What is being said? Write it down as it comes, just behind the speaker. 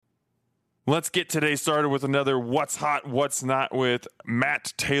Let's get today started with another What's Hot, What's Not with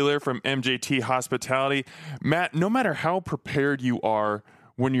Matt Taylor from MJT Hospitality. Matt, no matter how prepared you are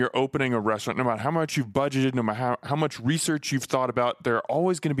when you're opening a restaurant, no matter how much you've budgeted, no matter how much research you've thought about, there are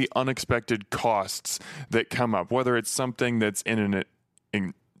always going to be unexpected costs that come up, whether it's something that's in an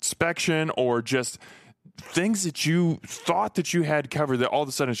inspection or just things that you thought that you had covered that all of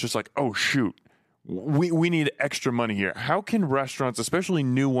a sudden it's just like, oh, shoot. We need extra money here. How can restaurants, especially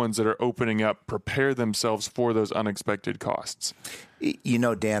new ones that are opening up, prepare themselves for those unexpected costs? You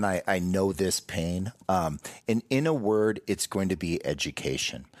know, Dan, I know this pain. And in a word, it's going to be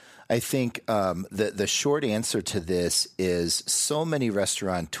education. I think the short answer to this is so many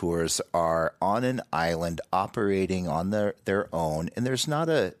restaurateurs are on an island operating on their own, and there's not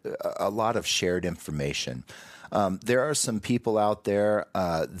a lot of shared information. There are some people out there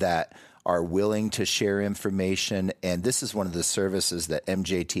that are willing to share information, and this is one of the services that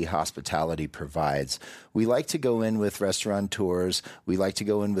MJT Hospitality provides. We like to go in with restaurateurs, we like to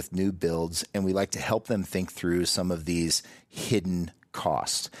go in with new builds, and we like to help them think through some of these hidden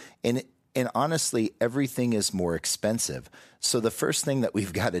costs. And honestly, everything is more expensive. So the first thing that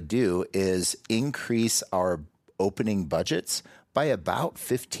we've got to do is increase our opening budgets by about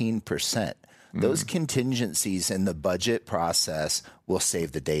 15%. Those contingencies in the budget process will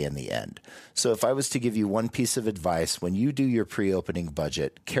save the day in the end. So if I was to give you one piece of advice, when you do your pre-opening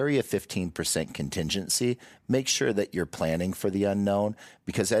budget, carry a 15% contingency. Make sure that you're planning for the unknown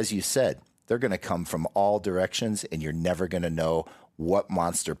because, as you said, they're going to come from all directions and you're never going to know what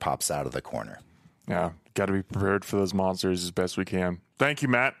monster pops out of the corner. Yeah, got to be prepared for those monsters as best we can. Thank you,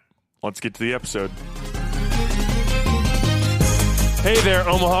 Matt. Let's get to the episode. Hey there,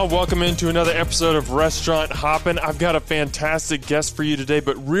 Omaha. Welcome into another episode of Restaurant Hoppin'. I've got a fantastic guest for you today,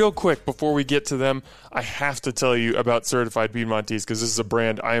 but real quick before we get to them, I have to tell you about Certified Piedmontese because this is a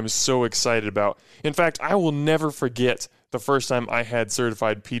brand I am so excited about. In fact, I will never forget the first time I had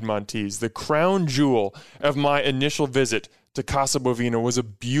Certified Piedmontese. The crown jewel of my initial visit to Casa Bovina was a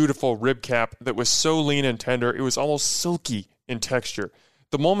beautiful rib cap that was so lean and tender, it was almost silky in texture.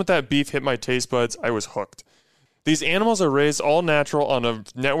 The moment that beef hit my taste buds, I was hooked. These animals are raised all natural on a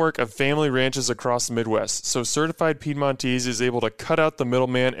network of family ranches across the Midwest, so Certified Piedmontese is able to cut out the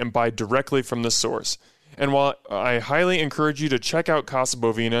middleman and buy directly from the source. And while I highly encourage you to check out Casa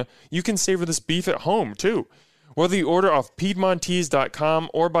Bovina, you can savor this beef at home, too. Whether you order off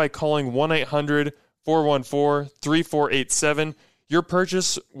Piedmontese.com or by calling 1-800-414-3487, your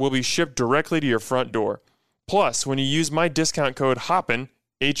purchase will be shipped directly to your front door. Plus, when you use my discount code HOPPEN,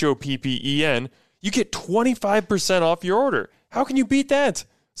 HOPPEN, you get 25% off your order. How can you beat that?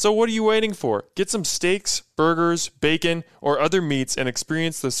 So what are you waiting for? Get some steaks, burgers, bacon, or other meats and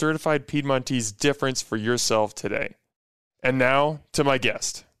experience the Certified Piedmontese difference for yourself today. And now to my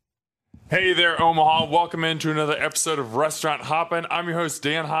guest. Hey there, Omaha. Welcome into another episode of Restaurant Hoppin'. I'm your host,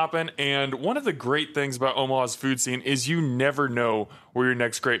 Dan Hoppin', and one of the great things about Omaha's food scene is you never know where your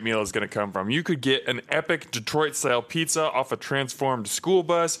next great meal is going to come from. You could get an epic Detroit-style pizza off a transformed school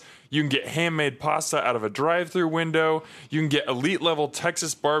bus. You can get handmade pasta out of a drive-thru window. You can get elite-level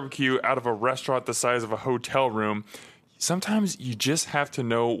Texas barbecue out of a restaurant the size of a hotel room. Sometimes you just have to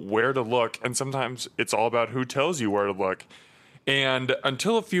know where to look, and sometimes it's all about who tells you where to look. And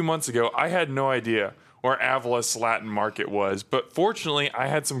until a few months ago, I had no idea where Aviles Latin Market was. But fortunately, I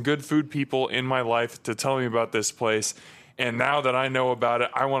had some good food people in my life to tell me about this place. And now that I know about it,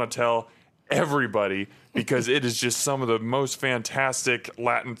 I want to tell everybody because it is just some of the most fantastic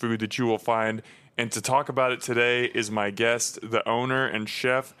Latin food that you will find. And to talk about it today is my guest, the owner and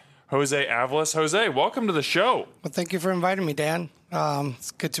chef, Jose Aviles. Jose, welcome to the show. Well, thank you for inviting me, Dan.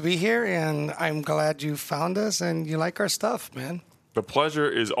 It's good to be here, and I'm glad you found us and you like our stuff, man. The pleasure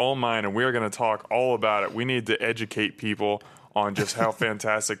is all mine, and we are going to talk all about it. We need to educate people on just how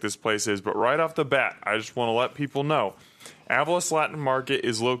fantastic this place is. But right off the bat, I just want to let people know, Aviles Latin Market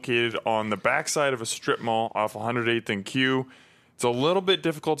is located on the backside of a strip mall off 108th and Q. It's a little bit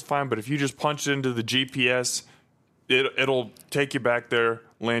difficult to find, but if you just punch it into the GPS, it'll take you back there,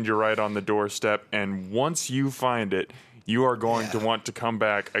 land you right on the doorstep, and once you find it, you are going to want to come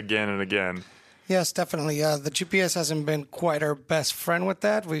back again and again. Yes, definitely. The GPS hasn't been quite our best friend with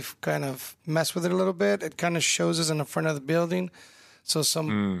that. We've kind of messed with it a little bit. It kind of shows us in the front of the building, so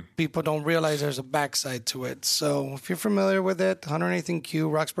some people don't realize there's a backside to it. So if you're familiar with it, 108th and Q,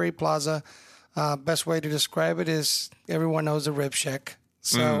 Roxbury Plaza, best way to describe it is everyone knows the Rib Shack.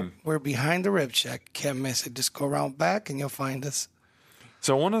 So we're behind the Rib Shack. Can't miss it. Just go around back and you'll find us.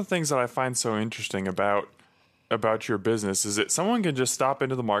 So one of the things that I find so interesting about your business is that someone can just stop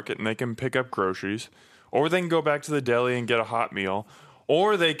into the market and they can pick up groceries, or they can go back to the deli and get a hot meal,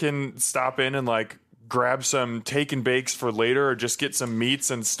 or they can stop in and like grab some take and bakes for later, or just get some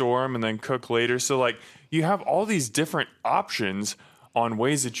meats and store them and then cook later. So like you have all these different options on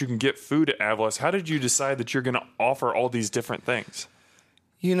ways that you can get food at Aviles. How did you decide that you're going to offer all these different things?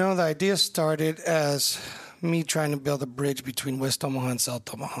 You know, the idea started as me trying to build a bridge between West Omaha and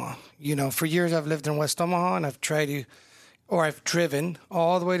South Omaha. You know, for years I've lived in West Omaha, and I've driven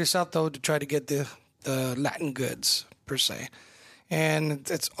all the way to South Omaha to try to get the Latin goods, per se. And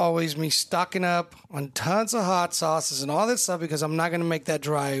it's always me stocking up on tons of hot sauces and all that stuff, because I'm not going to make that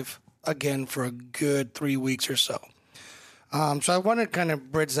drive again for a good 3 weeks or so. So I want to kind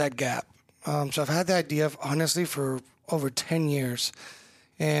of bridge that gap. So I've had the idea honestly for over 10 years.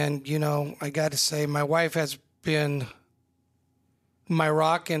 And, you know, I got to say, my wife has been my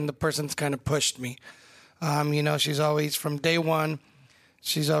rock and the person that's kind of pushed me. You know, she's always, from day one,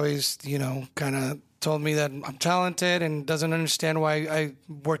 she's always, you know, kind of told me that I'm talented and doesn't understand why I'm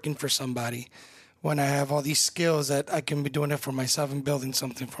working for somebody when I have all these skills that I can be doing it for myself and building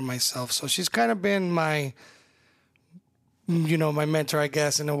something for myself. So she's kind of been my mentor, I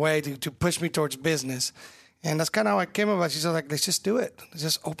guess, in a way to push me towards business. And that's kind of how I came about. She's like, let's just do it. Let's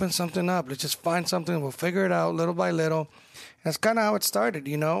just open something up. Let's just find something. We'll figure it out little by little. And that's kind of how it started,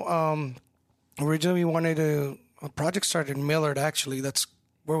 you know. Originally, a project started in Millard, actually. That's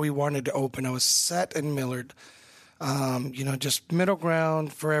where we wanted to open. I was set in Millard. You know, just middle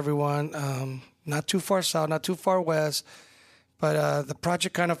ground for everyone. Not too far south, not too far west. But the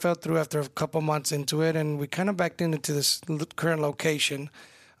project kind of fell through after a couple months into it, and we kind of backed into this current location.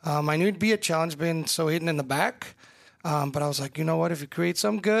 I knew it'd be a challenge being so hidden in the back, but I was like, you know what? If you create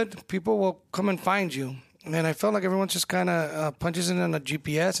something good, people will come and find you. And I felt like everyone just kind of punches in on a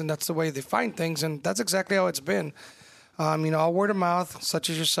GPS, and that's the way they find things, and that's exactly how it's been. You know, all word of mouth,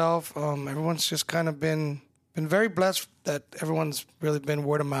 such as yourself. Everyone's just kind of been very blessed that everyone's really been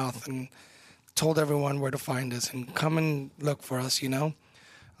word of mouth and told everyone where to find us and come and look for us, you know.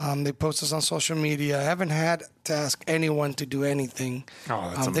 They post us on social media. I haven't had to ask anyone to do anything.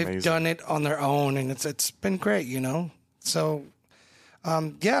 Oh, that's amazing. They've done it on their own, and it's been great, you know. So,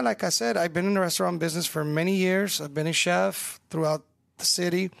 yeah, like I said, I've been in the restaurant business for many years. I've been a chef throughout the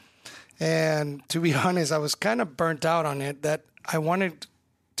city. And to be honest, I was kind of burnt out on it, that I wanted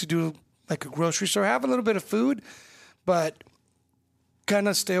to do like a grocery store, have a little bit of food, but kind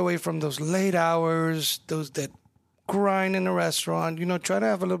of stay away from those late hours, those that grind in a restaurant, you know, try to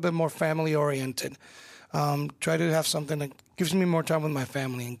have a little bit more family oriented. Try to have something that gives me more time with my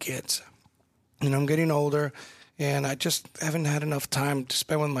family and kids. You know, I'm getting older, and I just haven't had enough time to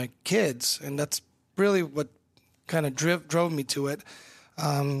spend with my kids, and that's really what kind of drove me to it.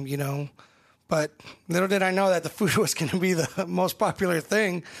 You know, but little did I know that the food was going to be the most popular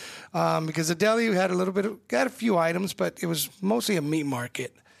thing, because the deli had a few items, but it was mostly a meat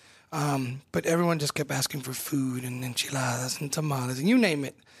market. But everyone just kept asking for food and enchiladas and tamales and you name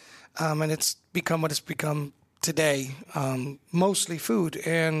it. And it's become what it's become today, mostly food.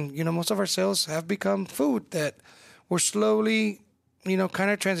 And, you know, most of our sales have become food that we're slowly, you know,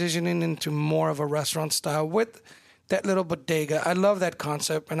 kind of transitioning into more of a restaurant style with that little bodega. I love that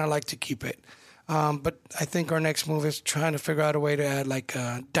concept and I like to keep it. But I think our next move is trying to figure out a way to add like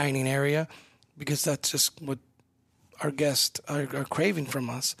a dining area, because that's just what our guests are craving from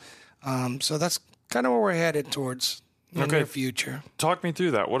us. So that's kind of where we're headed towards in the near future. Talk me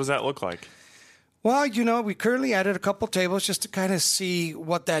through that. What does that look like? Well, you know, we currently added a couple tables just to kind of see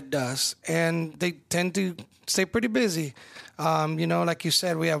what that does. And they tend to stay pretty busy. You know, like you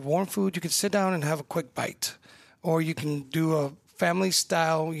said, we have warm food. You can sit down and have a quick bite. Or you can do a family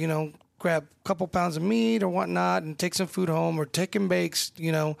style, you know, grab a couple pounds of meat or whatnot and take some food home, or take and bakes.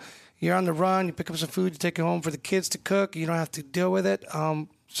 You know, you're on the run, you pick up some food, you take it home for the kids to cook. You don't have to deal with it.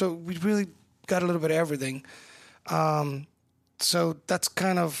 So we really got a little bit of everything. So that's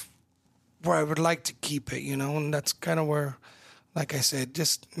kind of where I would like to keep it, you know, and that's kind of where, like I said,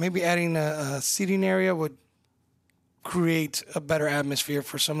 just maybe adding a seating area would create a better atmosphere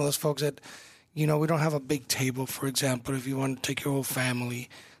for some of those folks that, you know, we don't have a big table, for example, if you want to take your whole family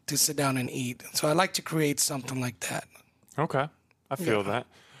to sit down and eat. So I like to create something like that. Okay. I feel that.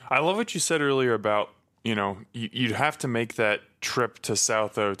 I love what you said earlier about, you know, you'd have to make that trip to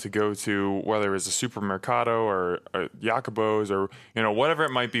Southo to go to, whether it's a Supermercado or Jacobo's or, you know, whatever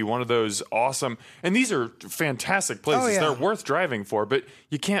it might be, one of those awesome, and these are fantastic places. Oh, yeah. They're worth driving for, but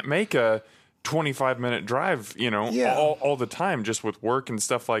you can't make a 25-minute drive, you know, all the time, just with work and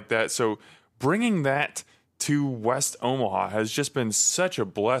stuff like that. So bringing that to West Omaha has just been such a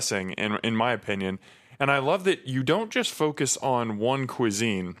blessing, in my opinion. And I love that you don't just focus on one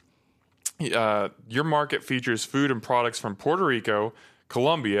cuisine. Your market features food and products from Puerto Rico,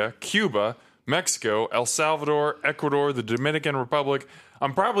 Colombia, Cuba, Mexico, El Salvador, Ecuador, the Dominican Republic.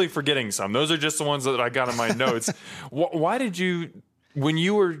 I'm probably forgetting some. Those are just the ones that I got in my notes. Why did you, when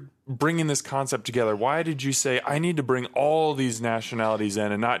you were bringing this concept together, why did you say, I need to bring all these nationalities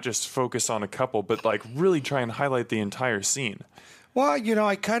in and not just focus on a couple, but like really try and highlight the entire scene? Well,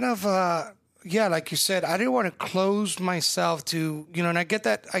 I kind of, like you said, I didn't want to close myself to, and I get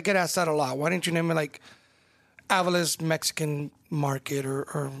asked that a lot. Why didn't you name it like Aviles Mexican Market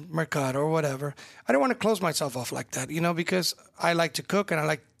or Mercado or whatever? I don't want to close myself off like that, because I like to cook and I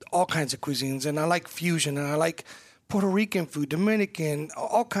like all kinds of cuisines and I like fusion and I like Puerto Rican food, Dominican,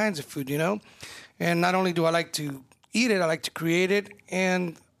 all kinds of food, And not only do I like to eat it, I like to create it.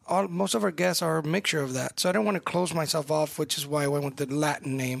 And most of our guests are a mixture of that. So I don't want to close myself off, which is why I went with the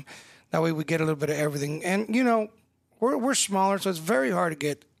Latin name. That way we get a little bit of everything. And, we're smaller, so it's very hard to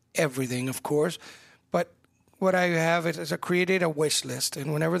get everything, of course. But what I have is I created a wish list.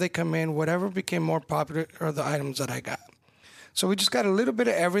 And whenever they come in, whatever became more popular are the items that I got. So we just got a little bit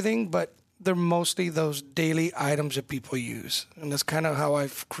of everything, but they're mostly those daily items that people use. And that's kind of how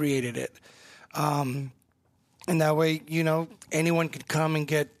I've created it. And that way, anyone can come and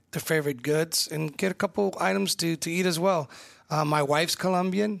get their favorite goods and get a couple items to eat as well. My wife's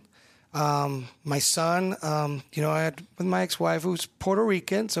Colombian. My son, I had with my ex-wife who's Puerto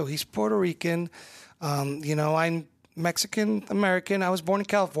Rican, so he's Puerto Rican. I'm Mexican-American. I was born in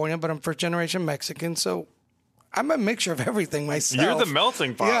California, but I'm first-generation Mexican, so I'm a mixture of everything myself. You're the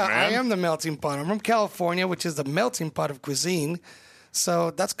melting pot, man. I am the melting pot. I'm from California, which is the melting pot of cuisine.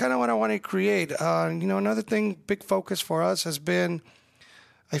 So that's kind of what I want to create. Another thing, big focus for us has been,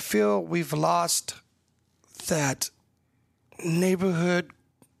 I feel we've lost that neighborhood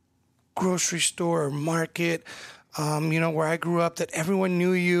grocery store or market, where I grew up, that everyone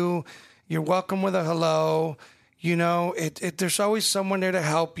knew you. You're welcome with a hello. There's always someone there to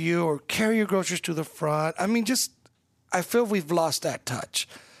help you or carry your groceries to the front. I feel we've lost that touch.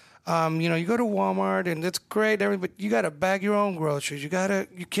 You go to Walmart and it's great, but you got to bag your own groceries. You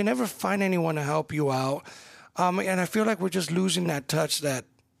can never find anyone to help you out. And I feel like we're just losing that touch that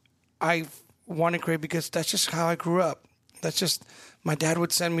I want to create, because that's just how I grew up. That's just, my dad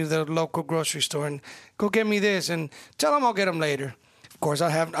would send me to the local grocery store and go get me this and tell him I'll get them later. Of course,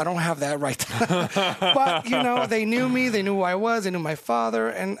 I don't have that right now. But, they knew me. They knew who I was. They knew my father.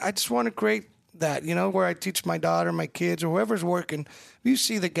 And I just want to create that, where I teach my daughter, my kids, or whoever's working. If you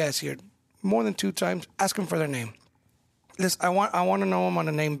see the guests here more than 2 times, ask them for their name. Listen, I want to know them on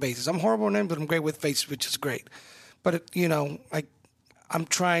a name basis. I'm horrible with names, but I'm great with faces, which is great. But, I'm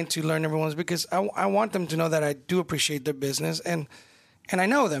trying to learn everyone's, because I want them to know that I do appreciate their business. And I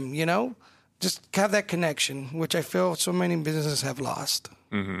know them, just have that connection, which I feel so many businesses have lost.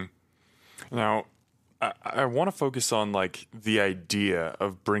 Mm-hmm. Now, I want to focus on like the idea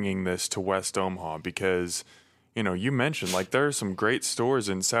of bringing this to West Omaha, because, you mentioned like there are some great stores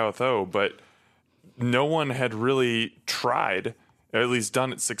in South O, but no one had really tried, or at least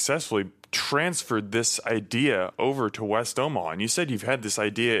done it successfully, transferred this idea over to West Omaha. And you said you've had this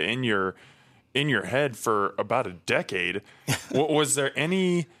idea in your head for about a decade. Was there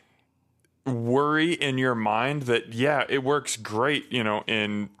any worry in your mind that, it works great,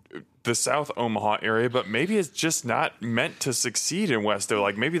 in the South Omaha area, but maybe it's just not meant to succeed in West O?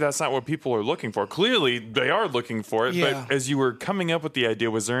 Like maybe that's not what people are looking for. Clearly they are looking for it. Yeah. But as you were coming up with the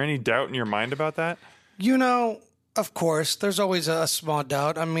idea, was there any doubt in your mind about that? Of course, there's always a small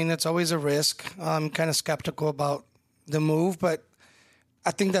doubt. It's always a risk. I'm kind of skeptical about the move, but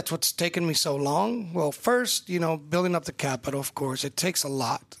I think that's what's taken me so long. Well, first, building up the capital, of course, it takes a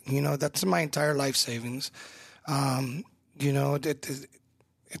lot. That's my entire life savings. It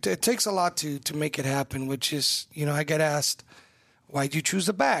takes a lot to make it happen, which is, I get asked, why'd you choose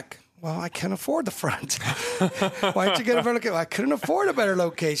the back? Well, I can't afford the front. Why'd you get a better location? I couldn't afford a better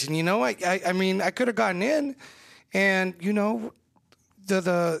location. I could have gotten in, and,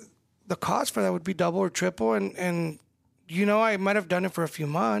 the cost for that would be double or triple. And I might have done it for a few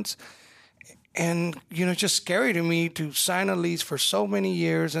months. And, it's just scary to me to sign a lease for so many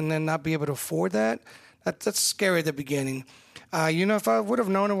years and then not be able to afford that. That's scary at the beginning. If I would have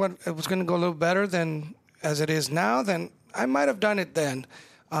known it was going to go a little better than as it is now, then I might have done it then.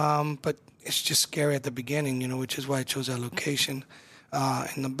 But it's just scary at the beginning, which is why I chose that location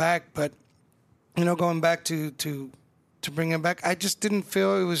in the back. But, going back to bring it back, I just didn't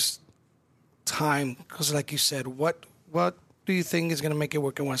feel it was time. Because like you said, what do you think is going to make it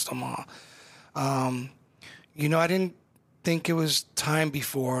work in West Omaha? I didn't think it was time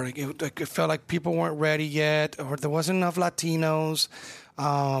before. It felt like people weren't ready yet, or there wasn't enough Latinos.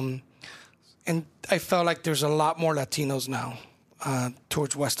 And I felt like there's a lot more Latinos now.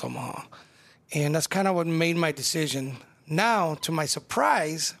 towards West Omaha. And that's kind of what made my decision. Now, to my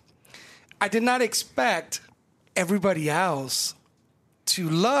surprise, I did not expect everybody else to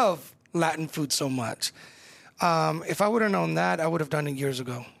love Latin food so much. If I would have known that, I would have done it years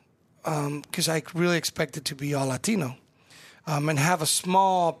ago. Because I really expected to be all Latino and have a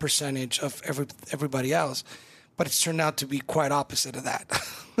small percentage of everybody else. But it's turned out to be quite opposite of that.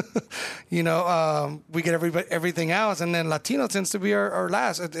 We get everything else, and then Latino tends to be our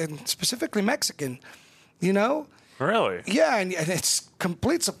last, and specifically Mexican, Really? Yeah, and it's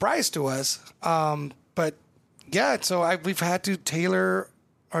complete surprise to us. But yeah, so we've had to tailor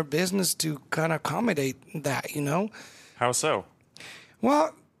our business to kind of accommodate that, How so?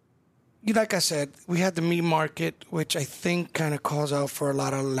 Well, like I said, we had the meat market, which I think kind of calls out for a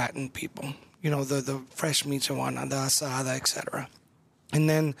lot of Latin people. The fresh meats and whatnot, the asada, etc. And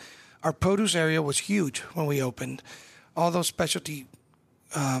then our produce area was huge when we opened. All those specialty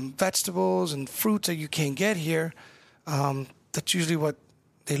vegetables and fruits that you can't get here, that's usually what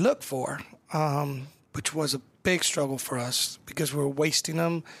they look for, which was a big struggle for us because we were wasting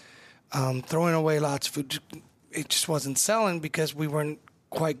them, throwing away lots of food. It just wasn't selling because we weren't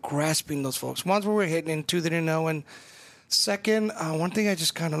quite grasping those folks. Ones we were hitting into, they didn't know. And second, one thing I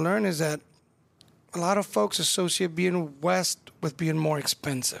just kind of learned is that a lot of folks associate being West with being more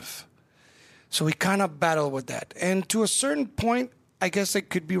expensive. So we kind of battle with that. And to a certain point, I guess they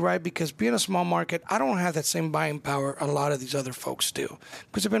could be right because being a small market, I don't have that same buying power a lot of these other folks do.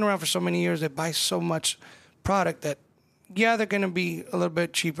 Because they've been around for so many years, they buy so much product that, yeah, they're going to be a little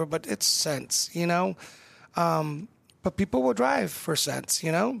bit cheaper, but it's cents, But people will drive for cents,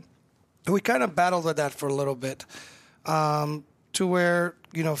 We kind of battled with that for a little bit. To where,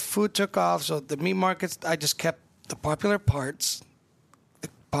 food took off. So the meat markets, I just kept the popular parts, the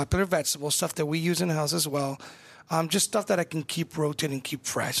popular vegetables, stuff that we use in-house as well. Just stuff that I can keep rotating, keep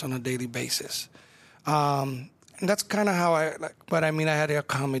fresh on a daily basis. And that's kind of how I had to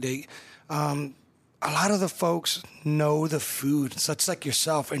accommodate. A lot of the folks know the food, such like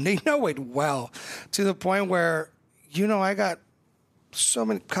yourself, and they know it well to the point where, I got so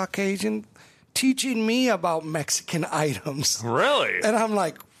many Caucasian teaching me about Mexican items. Really? And I'm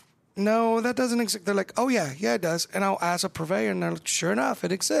like, no, that doesn't exist. They're like, oh, yeah, it does. And I'll ask a purveyor, and they're like, sure enough,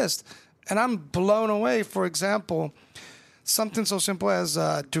 it exists. And I'm blown away. For example, something so simple as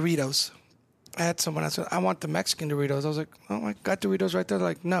Doritos. I had someone that said, I want the Mexican Doritos. I was like, oh, I got Doritos right there. They're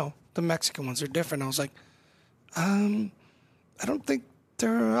like, no, the Mexican ones are different. I was like, I don't think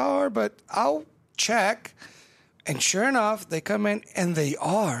there are, but I'll check. And sure enough, they come in, and they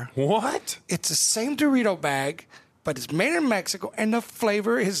are. What? It's the same Dorito bag, but it's made in Mexico, and the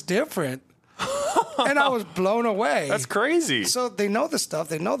flavor is different. And I was blown away. That's crazy. So they know the stuff,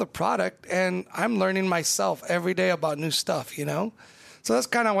 they know the product, and I'm learning myself every day about new stuff, So that's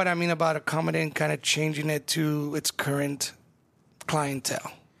kind of what I mean about accommodating, kind of changing it to its current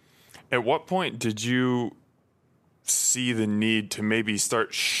clientele. At what point did you see the need to maybe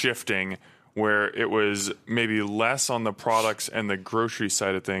start shifting where it was maybe less on the products and the grocery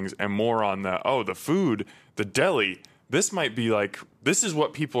side of things and more on the food, the deli? This might be this is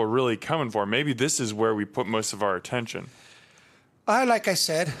what people are really coming for. Maybe this is where we put most of our attention. Like I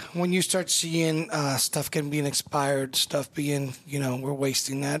said, when you start seeing stuff being expired, stuff being, we're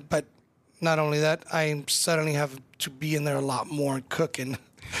wasting that. But not only that, I suddenly have to be in there a lot more cooking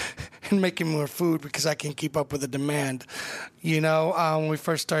and making more food because I can keep up with the demand. When we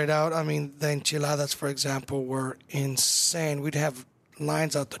first started out, the enchiladas, for example, were insane. We'd have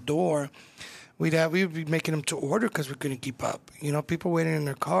lines out the door. We'd be making them to order because we couldn't keep up. People waiting in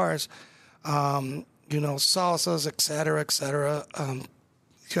their cars, salsas, et cetera, et cetera.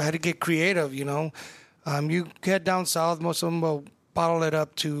 You had to get creative, You head down south, most of them will bottle it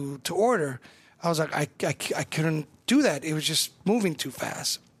up to order. I was like, I couldn't do that. It was just moving too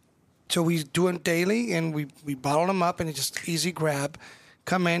fast. So we do it daily, and we bottle them up, and it's just easy grab.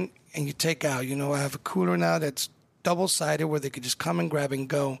 Come in, and you take out. I have a cooler now that's double-sided where they could just come and grab and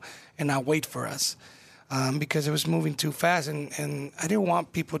go and not wait for us because it was moving too fast. And I didn't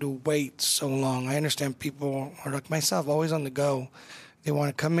want people to wait so long. I understand people are like myself, always on the go. They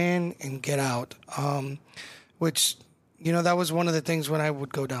want to come in and get out, which, that was one of the things when I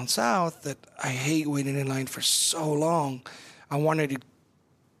would go down south that I hate waiting in line for so long. I wanted to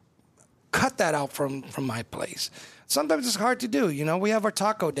cut that out from my place. Sometimes it's hard to do. We have our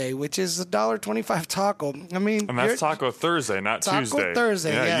taco day, which is $1.25 taco. And that's Taco Thursday, not Taco Tuesday. Taco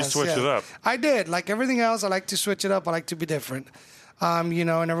Thursday, yeah. Yes, You switched it up. I did. Like everything else, I like to switch it up. I like to be different. And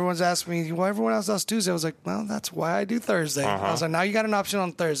everyone's asked me, well, everyone else does Tuesday. I was like, well, that's why I do Thursday. I was like, now you got an option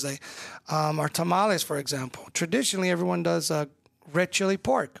on Thursday. Our tamales, for example. Traditionally, everyone does red chili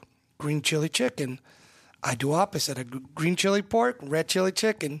pork, green chili chicken. I do opposite. I do green chili pork, red chili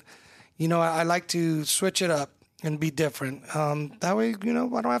chicken. I like to switch it up and be different. That way, I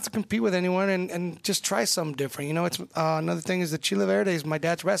don't have to compete with anyone and just try something different. It's another thing is the chile verde is my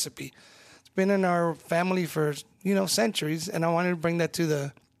dad's recipe. It's been in our family for, centuries, and I wanted to bring that to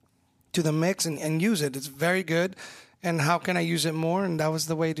the mix and use it. It's very good. And how can I use it more? And that was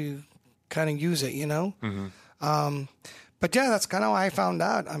the way to kind of use it, Mm-hmm. But yeah, that's kind of how I found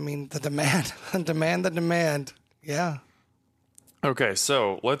out. I mean, the demand, the demand. Yeah. Okay,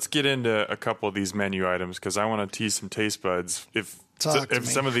 so let's get into a couple of these menu items because I want to tease some taste buds. If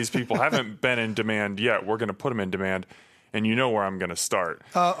some of these people haven't been in demand yet, we're going to put them in demand, and you know where I'm going to start.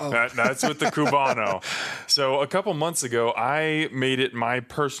 That's with the Cubano. So a couple months ago, I made it my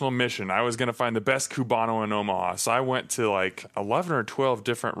personal mission. I was going to find the best Cubano in Omaha. So I went to like 11 or 12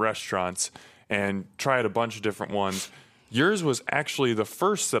 different restaurants and tried a bunch of different ones. Yours was actually the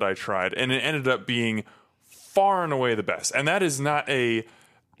first that I tried, and it ended up being far and away the best. And that is not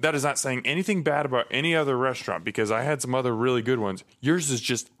saying anything bad about any other restaurant because I had some other really good ones. Yours is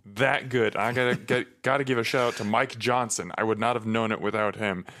just that good. I gotta give a shout out to Mike Johnson. I would not have known it without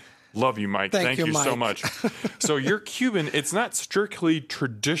him. Love you, Mike. Thank you Mike. So much. So your Cuban, it's not strictly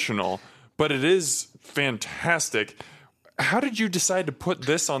traditional, but it is fantastic. How did you decide to put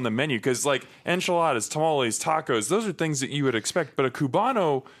this on the menu? Because like enchiladas, tamales, tacos, those are things that you would expect, but a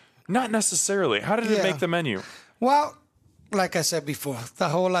Cubano, not necessarily. How did it make the menu? Well, like I said before, the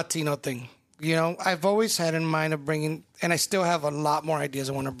whole Latino thing. I've always had in mind of bringing, and I still have a lot more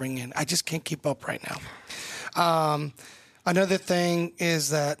ideas I want to bring in. I just can't keep up right now. Another thing is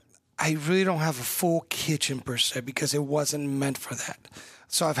that I really don't have a full kitchen per se because it wasn't meant for that.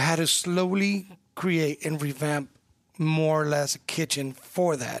 So I've had to slowly create and revamp more or less a kitchen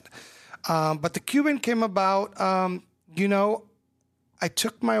for that. But the Cuban came about, I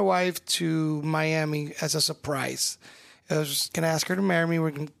took my wife to Miami as a surprise. I was going to ask her to marry me. We're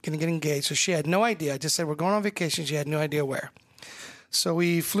going to get engaged. So she had no idea. I just said, we're going on vacation. She had no idea where. So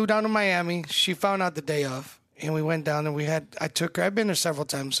we flew down to Miami. She found out the day of. And we went down and I took her. I've been there several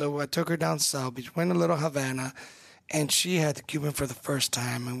times. So I took her down South Beach, went to Little Havana. And she had the Cuban for the first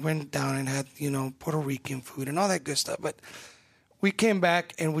time and went down and had, Puerto Rican food and all that good stuff. But we came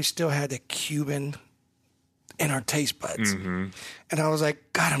back and we still had the Cuban in our taste buds. Mm-hmm. And I was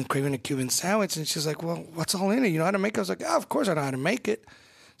like, God, I'm craving a Cuban sandwich. And she's like, well, what's all in it? You know how to make it? I was like, oh, of course I know how to make it.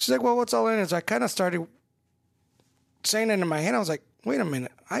 She's like, well, what's all in it? So I kind of started saying it in my head. I was like, wait a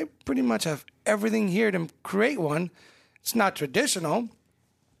minute. I pretty much have everything here to create one. It's not traditional,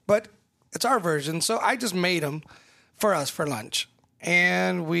 but it's our version. So I just made them for us for lunch.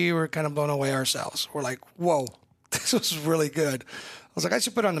 And we were kind of blown away ourselves. We're like, whoa, this was really good. I was like, I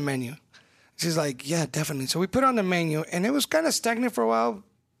should put it on the menu. She's like, yeah, definitely. So we put it on the menu, and it was kind of stagnant for a while.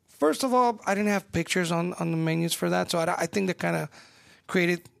 First of all, I didn't have pictures on the menus for that. So I think that kind of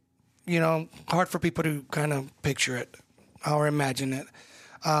created, hard for people to kind of picture it or imagine it.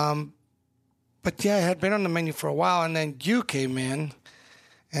 But yeah, it had been on the menu for a while, and then you came in,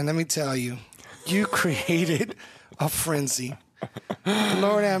 and let me tell you, you created a frenzy.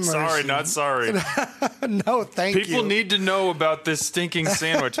 Lord have mercy. Sorry, not sorry. No, thank you. People need to know about this stinking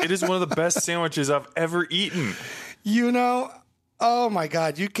sandwich. It is one of the best sandwiches I've ever eaten. Oh my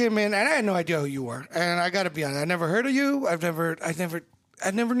God, you came in, and I had no idea who you were. And I got to be honest, I never heard of you.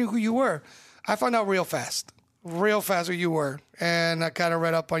 I never knew who you were. I found out real fast who you were, and I kind of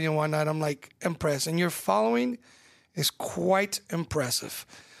read up on you one night. I'm like impressed, and your following is quite impressive.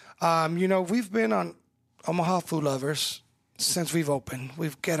 We've been on Omaha Food Lovers since we've opened.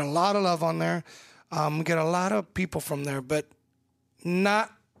 We've got a lot of love on there. We get a lot of people from there, but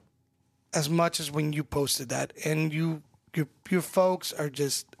not as much as when you posted that. And your folks are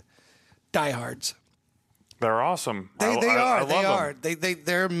just diehards. They're awesome. They are. Them.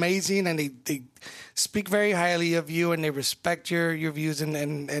 They're amazing, and they speak very highly of you, and they respect your views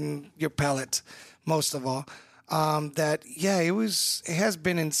and your palate, most of all. It has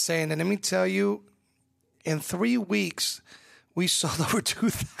been insane. And let me tell you, in 3 weeks, we sold over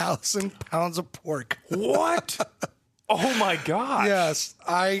 2,000 pounds of pork. What? Oh my gosh. Yes.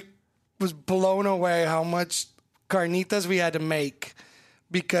 I was blown away how much carnitas we had to make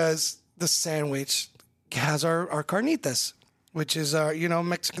because the sandwich has our carnitas, which is our,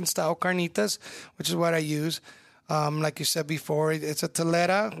 Mexican style carnitas, which is what I use. Like you said before, it's a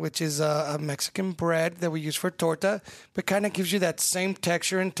telera, which is a Mexican bread that we use for torta, but kind of gives you that same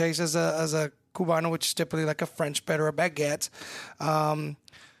texture and taste as a Cubano, which is typically like a French bread or a baguette.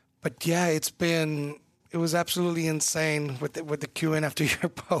 But yeah, it was absolutely insane with the Q&A after your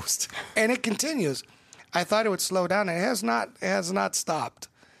post. And it continues. I thought it would slow down. It has not. It has not stopped.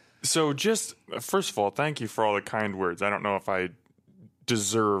 So just, first of all, thank you for all the kind words. I don't know if I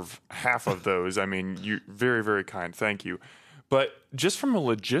deserve half of those. I mean, you're very, very kind. Thank you. But just from a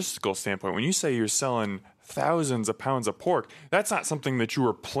logistical standpoint, when you say you're selling thousands of pounds of pork, that's not something that you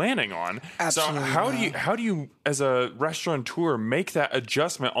were planning on. Absolutely So how do you as a restaurateur make that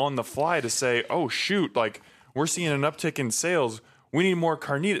adjustment on the fly to say, oh shoot, like we're seeing an uptick in sales, we need more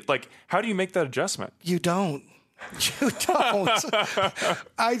carnitas? Like, how do you make that adjustment? You don't. You don't.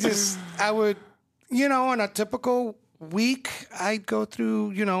 I would, on a typical week, I'd go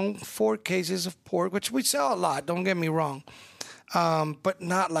through, 4 cases of pork, which we sell a lot, don't get me wrong. But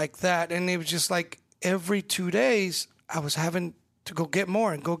not like that. And it was just like every 2 days, I was having to go get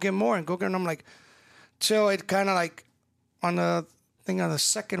more and go get more and go get, and I'm like, so it kind of like on the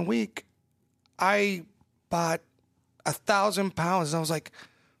second week, I bought 1,000 pounds. And I was like,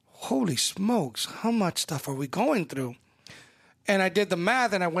 holy smokes, how much stuff are we going through? And I did the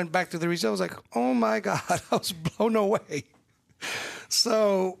math and I went back to the result. I was like, oh my God, I was blown away.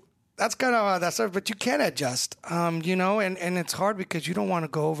 So that's kind of how that started, but you can adjust, and it's hard because you don't want to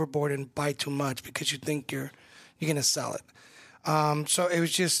go overboard and buy too much because you think you're going to sell it. So it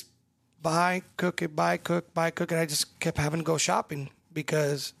was just buy, cook, and I just kept having to go shopping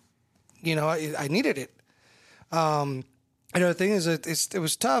because, I needed it. Another thing is it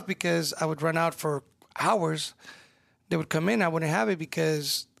was tough because I would run out for hours. They would come in, I wouldn't have it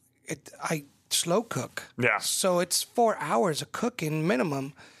because I slow cook. Yeah. So it's 4 hours of cooking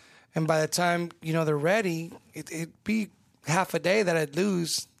minimum. And by the time, they're ready, it'd be half a day that I'd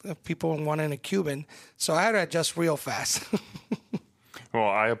lose of people wanting a Cuban. So I had to adjust real fast. Well,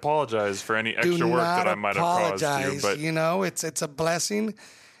 I apologize for any extra work that I might have caused you. But it's a blessing.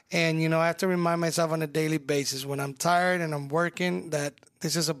 And, I have to remind myself on a daily basis when I'm tired and I'm working that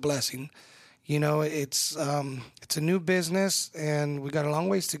this is a blessing. It's a new business and we got a long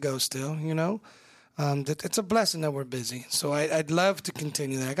ways to go still, It's a blessing that we're busy. So I'd love to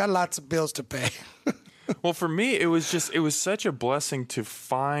continue that. I got lots of bills to pay. Well, for me, it was such a blessing to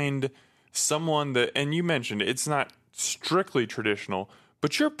find someone that, and you mentioned it's not strictly traditional,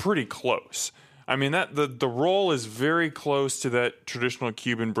 but you're pretty close. I mean, that the roll is very close to that traditional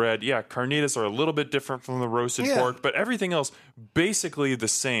Cuban bread. Yeah, carnitas are a little bit different from the roasted pork, but everything else basically the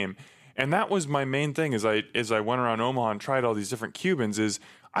same. And that was my main thing as I went around Omaha and tried all these different Cubans is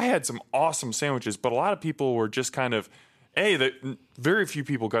I had some awesome sandwiches, but a lot of people were just kind of, very few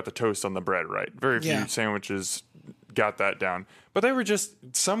people got the toast on the bread right. Very few sandwiches got that down. But they were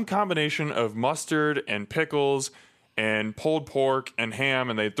just some combination of mustard and pickles and pulled pork and ham,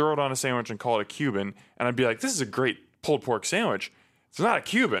 and they'd throw it on a sandwich and call it a Cuban. And I'd be like, this is a great pulled pork sandwich. It's not a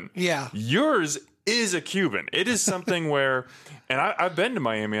Cuban. Yeah. Yours is a Cuban. It is something where, and I've been to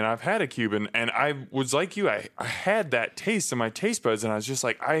Miami and I've had a Cuban, and I was like you, I had that taste in my taste buds, and I was just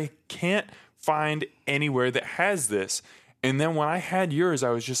like, I can't find anywhere that has this. And then when I had yours, I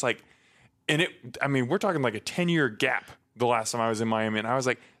was just like, we're talking like a 10-year gap the last time I was in Miami, and I was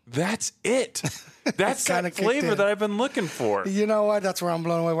like, that's it. That's that flavor that I've been looking for. You know what? That's where I'm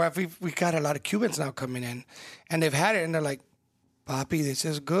blown away. We got a lot of Cubans now coming in, and they've had it, and they're like, Papi, this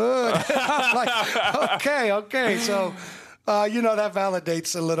is good. I'm like, okay. So, that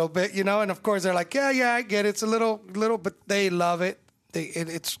validates a little bit, and of course they're like, yeah, I get it. It's a little, but they love it.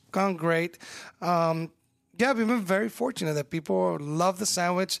 It's gone great. We've been very fortunate that people love the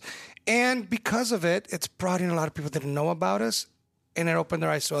sandwich, and because of it, it's brought in a lot of people that didn't know about us, and it opened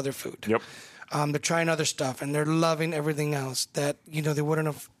their eyes to other food. Yep. They're trying other stuff, and they're loving everything else that, they wouldn't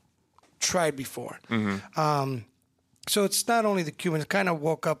have tried before. Mm-hmm. So it's not only the Cubans. It kind of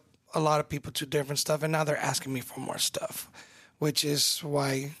woke up a lot of people to different stuff, and now they're asking me for more stuff, which is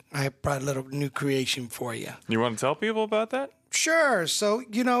why I brought a little new creation for you. You want to tell people about that? Sure. So,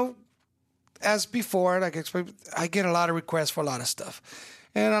 as before, like I explained, I get a lot of requests for a lot of stuff.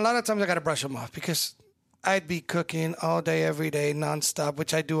 And a lot of times I got to brush them off because I'd be cooking all day, every day, nonstop,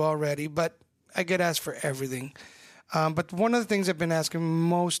 which I do already, but I get asked for everything. But one of the things I've been asking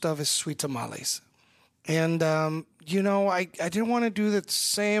most of is sweet tamales. And, I didn't want to do the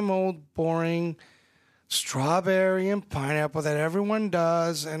same old boring strawberry and pineapple that everyone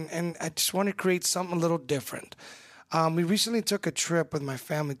does. And I just want to create something a little different. We recently took a trip with my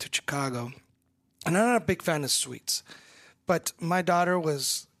family to Chicago. And I'm not a big fan of sweets. But my daughter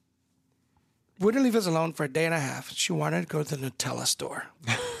wouldn't leave us alone for a day and a half. She wanted to go to the Nutella store.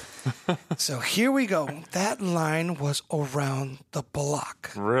 So here we go. That line was around the block.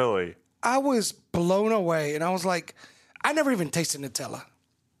 Really? I was blown away. And I was like, I never even tasted Nutella.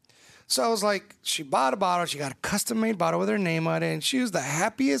 So I was like, she bought a bottle. She got a custom-made bottle with her name on it. And she was the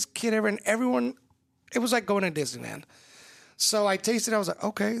happiest kid ever. And everyone it was like going to Disneyland. So I tasted it. I was like,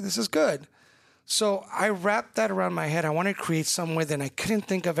 okay, this is good. So I wrapped that around my head. I wanted to create something with it, and I couldn't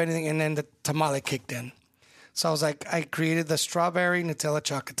think of anything. And then the tamale kicked in. So I was like, I created the strawberry Nutella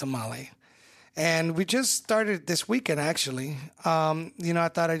chocolate tamale. And we just started this weekend, actually. I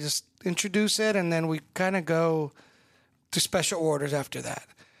thought I'd just introduce it, and then we kind of go to special orders after that.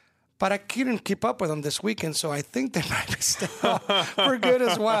 But I couldn't keep up with them this weekend, so I think they might be still for good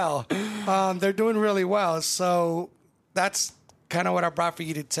as well. They're doing really well. So that's kind of what I brought for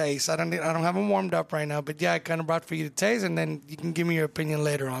you to taste. I don't have them warmed up right now, but yeah, I kind of brought for you to taste, and then you can give me your opinion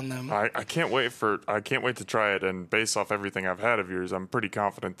later on them. I can't wait to try it, and based off everything I've had of yours, I'm pretty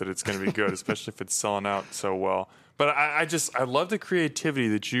confident that it's going to be good, especially if it's selling out so well. But I love the creativity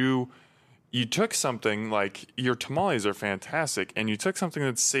that you took something like your tamales are fantastic, and you took something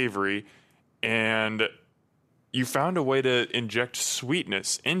that's savory, and you found a way to inject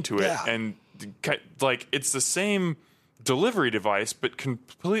sweetness into it, and like it's the same delivery device, but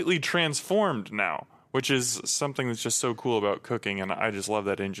completely transformed now, which is something that's just so cool about cooking, and I just love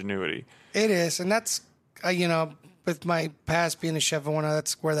that ingenuity. It is, and that's, with my past being a chef and whatnot,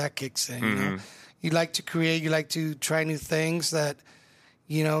 that's where that kicks in. Mm-hmm. You like to create, you like to try new things that,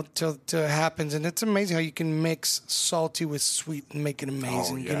 till it happens, and it's amazing how you can mix salty with sweet and make it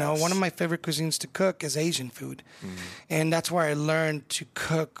amazing. Oh, yes. One of my favorite cuisines to cook is Asian food, and that's where I learned to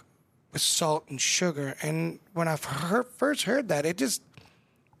cook with salt and sugar. And when I first heard that, it just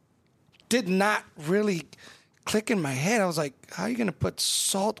did not really click in my head. I was like, how are you going to put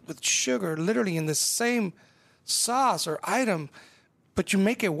salt with sugar literally in the same sauce or item, but you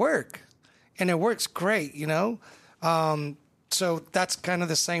make it work, and it works great, So that's kind of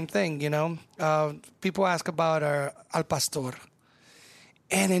the same thing, People ask about our al pastor,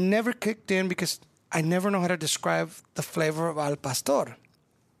 and it never kicked in because I never know how to describe the flavor of al pastor.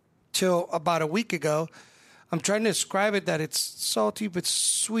 Till about a week ago, I'm trying to describe it that it's salty but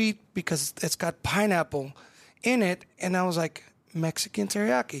sweet because it's got pineapple in it, and I was like, Mexican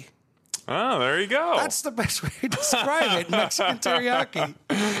teriyaki. Oh, there you go. That's the best way to describe it, Mexican teriyaki.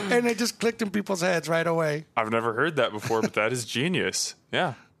 And it just clicked in people's heads right away. I've never heard that before, but that is genius.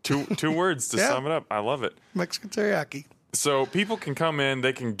 Yeah, two words to sum it up. I love it. Mexican teriyaki. So people can come in,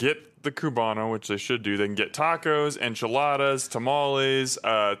 they can get the Cubano, which they should do. They can get tacos, enchiladas, tamales,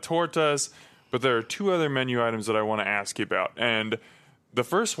 tortas. But there are two other menu items that I want to ask you about. And the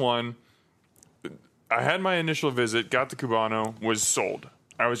first one, I had my initial visit, got the Cubano, was sold.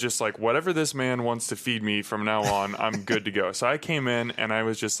 I was just like, whatever this man wants to feed me from now on, I'm good to go. So I came in and I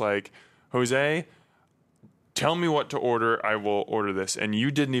was just like, Jose, tell me what to order. I will order this. And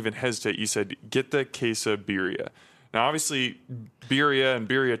you didn't even hesitate. You said, get the queso birria. Now, obviously, birria and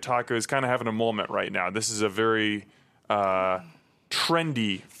birria tacos kind of having a moment right now. This is a very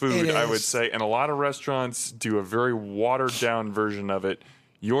trendy food, I would say. And a lot of restaurants do a very watered-down version of it.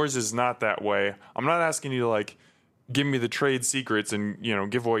 Yours is not that way. I'm not asking you to, give me the trade secrets and,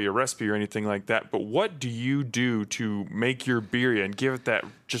 give away your recipe or anything like that. But what do you do to make your birria and give it that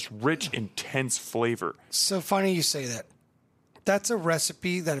just rich, intense flavor? So funny you say that. That's a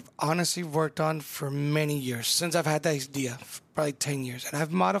recipe that I've honestly worked on for many years, since I've had that idea, probably 10 years. And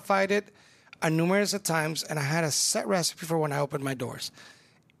I've modified it numerous of times, and I had a set recipe for when I opened my doors.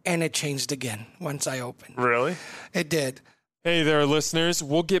 And it changed again once I opened. Really? It did. Hey there, listeners.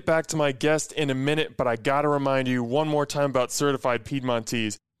 We'll get back to my guest in a minute, but I got to remind you one more time about Certified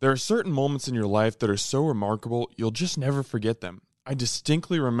Piedmontese. There are certain moments in your life that are so remarkable, you'll just never forget them. I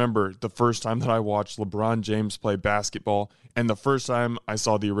distinctly remember the first time that I watched LeBron James play basketball and the first time I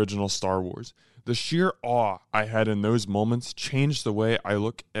saw the original Star Wars. The sheer awe I had in those moments changed the way I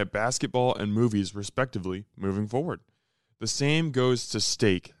look at basketball and movies, respectively, moving forward. The same goes to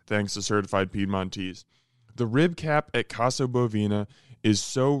steak, thanks to Certified Piedmontese. The rib cap at Casa Bovina is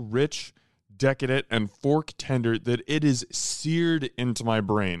so rich, decadent, and fork tender that it is seared into my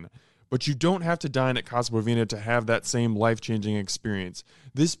brain. But you don't have to dine at Casa Bovina to have that same life-changing experience.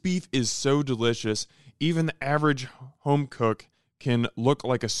 This beef is so delicious, even the average home cook can look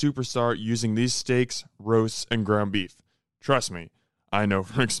like a superstar using these steaks, roasts, and ground beef. Trust me, I know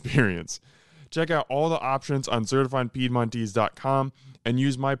from experience. Check out all the options on CertifiedPiedmontese.com and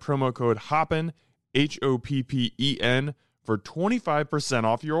use my promo code HOPPEN, HOPPEN, for 25%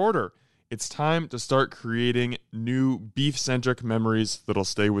 off your order. It's time to start creating new beef-centric memories that'll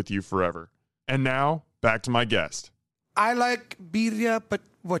stay with you forever. And now, back to my guest. I like birria, but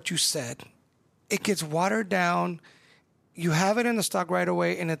what you said, it gets watered down. You have it in the stock right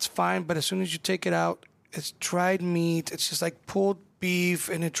away, and it's fine. But as soon as you take it out, it's dried meat. It's just like pulled beef,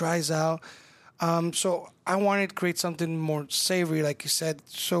 and it dries out. So I wanted to create something more savory, like you said.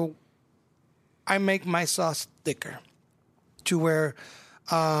 So I make my sauce thicker to where,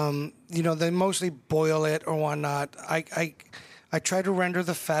 they mostly boil it or whatnot. I try to render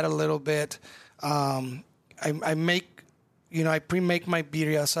the fat a little bit. I make, I pre-make my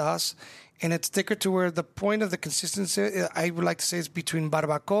birria sauce, and it's thicker to where the point of the consistency, I would like to say, is between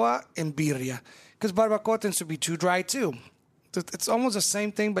barbacoa and birria. Because barbacoa tends to be too dry, too. It's almost the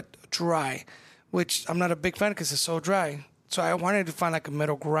same thing, but dry, which I'm not a big fan because it's so dry. So I wanted to find like a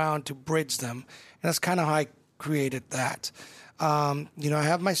middle ground to bridge them. And that's kind of how I created that. I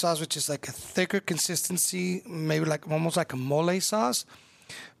have my sauce, which is like a thicker consistency, maybe like almost like a mole sauce.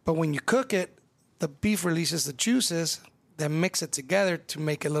 But when you cook it, the beef releases the juices, then mix it together to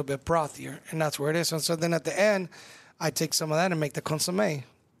make it a little bit brothier. And that's where it is. And so then at the end, I take some of that and make the consommé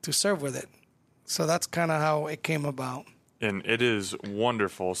to serve with it. So that's kind of how it came about. And it is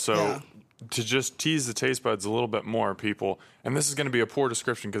wonderful. So to just tease the taste buds a little bit more, people, and this is going to be a poor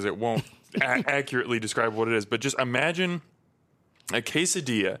description because it won't accurately describe what it is, but just imagine a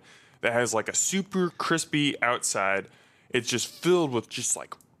quesadilla that has like a super crispy outside. It's just filled with just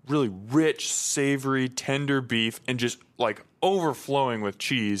like really rich, savory, tender beef and just like overflowing with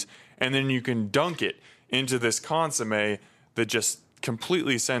cheese. And then you can dunk it into this consommé that just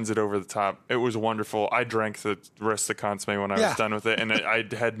completely sends it over the top. It was wonderful. I drank the rest of the consommé when I was done with it, and I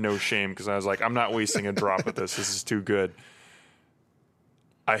had no shame because I was like, I'm not wasting a drop of this. This is too good.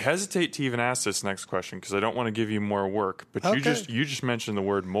 I hesitate to even ask this next question because I don't want to give you more work, but you just mentioned the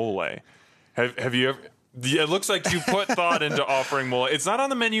word mole. Have you ever... It looks like you put thought into offering mole. It's not on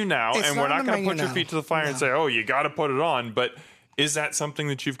the menu now, and we're not going to put your feet to the fire and say, oh, you got to put it on, but is that something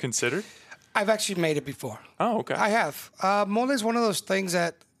that you've considered? I've actually made it before. Oh, okay. I have. Mole is one of those things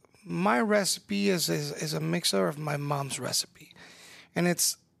that my recipe is a mixer of my mom's recipe. And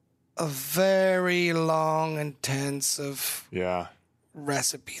it's a very long, intensive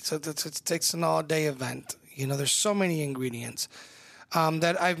recipe. So it takes an all-day event. There's so many ingredients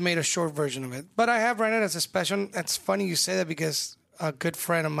that I've made a short version of it. But I have run it as a special. It's funny you say that because a good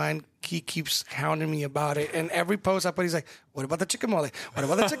friend of mine, he keeps hounding me about it. And every post I put, he's like, what about the chicken mole? What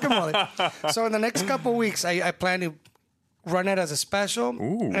about the chicken mole? So in the next couple of weeks, I plan to run it as a special.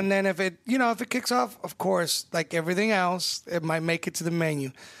 Ooh. And then if it kicks off, of course, like everything else, it might make it to the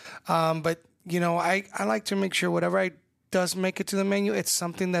menu. But I like to make sure whatever I does make it to the menu, it's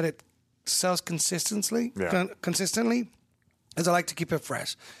something that it sells consistently, as I like to keep it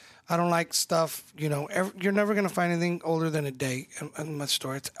fresh. I don't like stuff, you're never going to find anything older than a day in my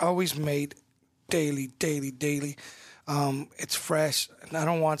store. It's always made daily. It's fresh, and I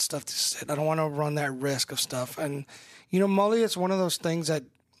don't want stuff to sit. I don't want to run that risk of stuff. And, mole is one of those things that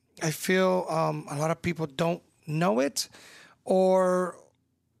I feel a lot of people don't know it, or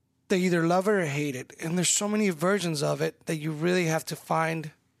they either love it or hate it. And there's so many versions of it that you really have to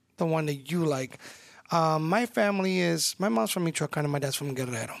find the one that you like. My mom's from Michoacan and my dad's from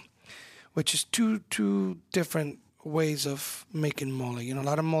Guerrero, which is two different ways of making mole. A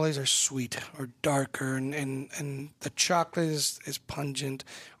lot of moles are sweet or darker, and the chocolate is pungent,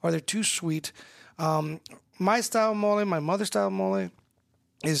 or they're too sweet. My style mole, my mother's style mole,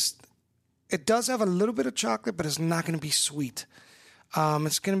 it does have a little bit of chocolate, but it's not going to be sweet.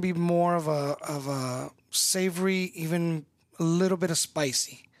 It's going to be more of a savory, even a little bit of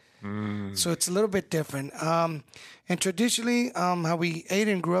spicy. So it's a little bit different. And traditionally, how we ate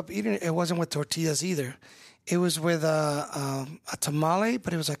and grew up eating it wasn't with tortillas either. It was with a tamale,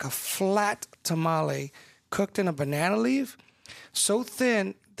 but it was like a flat tamale cooked in a banana leaf, so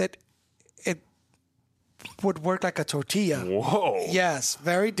thin that it would work like a tortilla. Whoa. Yes,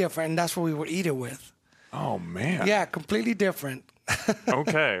 very different. And that's what we would eat it with. Oh, man. Yeah, completely different.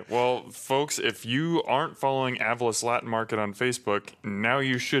 Okay. Well, folks, if you aren't following Aviles Latin Market on Facebook, now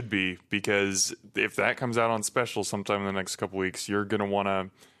you should be, because if that comes out on special sometime in the next couple weeks, you're going to want to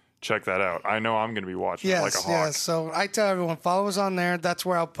check that out. I know I'm going to be watching it like a hawk. Yes. So I tell everyone, follow us on there. That's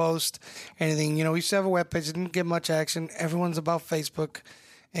where I'll post anything. We used to have a webpage. It didn't get much action. Everyone's about Facebook.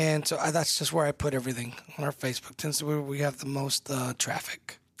 And so that's just where I put everything on our Facebook. Since we have the most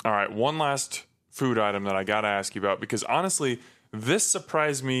traffic. All right. One last food item that I got to ask you about, because honestly, this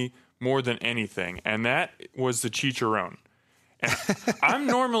surprised me more than anything, and that was the chicharron. And I'm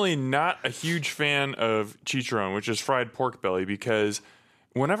normally not a huge fan of chicharron, which is fried pork belly, because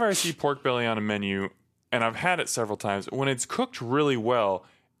whenever I see pork belly on a menu, and I've had it several times, when it's cooked really well,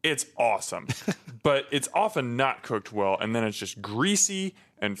 it's awesome. But it's often not cooked well, and then it's just greasy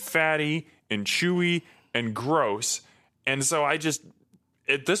and fatty and chewy and gross. And so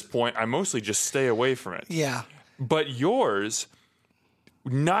at this point, I mostly just stay away from it. Yeah. But yours,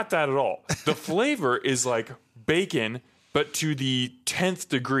 not that at all. The flavor is like bacon but to the 10th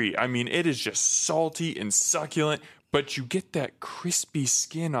degree. I mean, it is just salty and succulent, but you get that crispy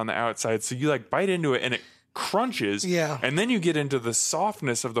skin on the outside. So you like bite into it and it crunches. Yeah. And then you get into the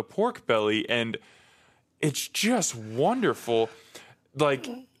softness of the pork belly, and it's just wonderful. Like,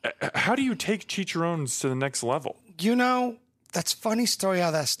 how do you take chicharrones to the next level? You know, that's a funny story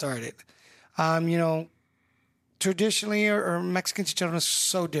how that started. You know, traditionally or Mexican chicharron is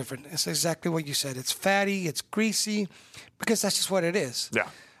so different. It's exactly what you said. It's fatty, it's greasy, because that's just what it is. Yeah.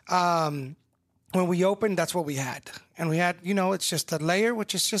 When we opened, that's what we had. And we had, you know, it's just a layer,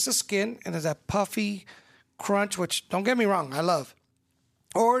 which is just a skin, and there's that puffy crunch, which, don't get me wrong, I love.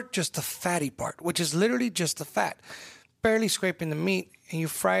 Or just the fatty part, which is literally just the fat, barely scraping the meat, and you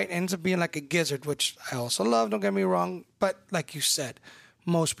fry it, it ends up being like a gizzard, which I also love, don't get me wrong. But like you said,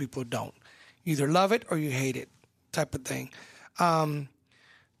 most people don't. You either love it or you hate it, type of thing.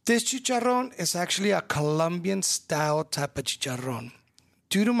 This chicharron is actually a Colombian style type of chicharron.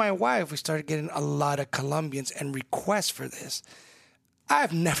 Due to my wife, we started getting a lot of Colombians and requests for this.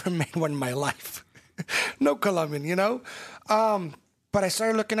 I've never made one in my life. No Colombian, you know? But I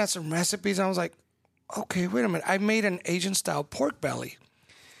started looking at some recipes and I was like, okay, wait a minute. I made an Asian style pork belly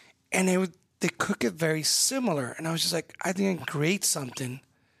and they cook it very similar. And I was just like, I think I can create something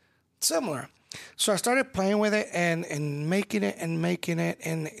similar. So I started playing with it and making it.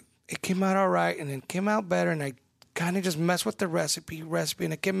 And it came out all right and it came out better. And I kind of just messed with the recipe,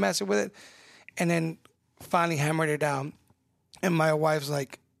 and I kept messing with it. And then finally hammered it down. And my wife's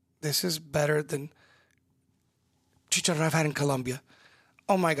like, this is better than chicharrón I've had in Colombia.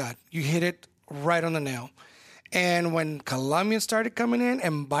 Oh my God, you hit it right on the nail. And when Colombians started coming in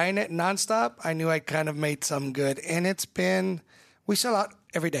and buying it nonstop, I knew I kind of made something good. And we sell out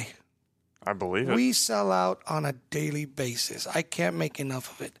every day. I believe it. We sell out on a daily basis. I can't make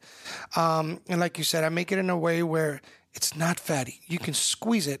enough of it. And like you said, I make it in a way where it's not fatty. You can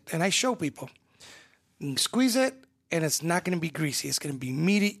squeeze it, and I show people. You can squeeze it, and it's not going to be greasy. It's going to be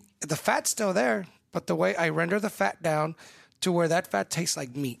meaty. The fat's still there, but the way I render the fat down to where that fat tastes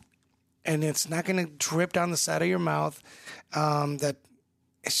like meat. And it's not going to drip down the side of your mouth. That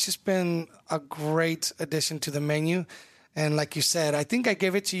it's just been a great addition to the menu. And like you said, I think I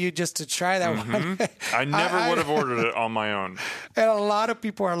gave it to you just to try that one. I never would have ordered it on my own. And a lot of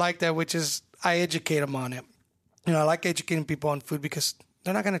people are like that, which is I educate them on it. You know, I like educating people on food because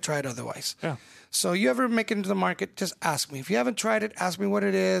they're not going to try it otherwise. Yeah. So you ever make it into the market, just ask me. If you haven't tried it, ask me what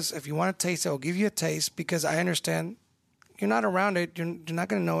it is. If you want to taste it, I'll give you a taste because I understand you're not around it. You're not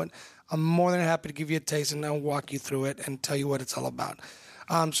going to know it. I'm more than happy to give you a taste and I'll walk you through it and tell you what it's all about.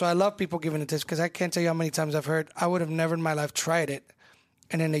 So I love people giving it a taste because I can't tell you how many times I've heard I would have never in my life tried it.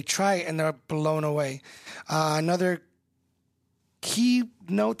 And then they try it and they're blown away. Another key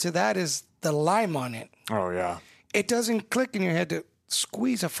note to that is the lime on it. Oh, yeah. It doesn't click in your head to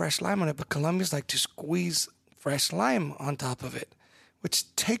squeeze a fresh lime on it, but Colombians like to squeeze fresh lime on top of it,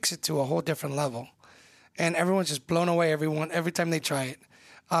 which takes it to a whole different level. And everyone's just blown away every time they try it.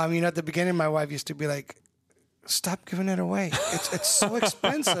 You know, at the beginning, my wife used to be like, stop giving it away. It's so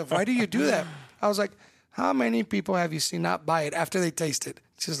expensive. Why do you do that? I was like, how many people have you seen not buy it after they taste it?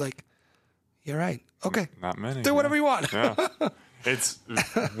 She's like, you're right. Okay. Not many. Do whatever you want. Yeah. It's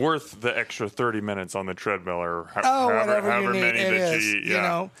worth the extra 30 minutes on the treadmill or whatever however you need. many It that is. you eat. Yeah. You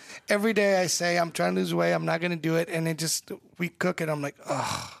know, every day I say, I'm trying to lose weight. I'm not going to do it. And we cook it. I'm like,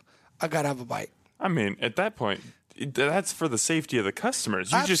 oh, I got to have a bite. I mean, at that point, that's for the safety of the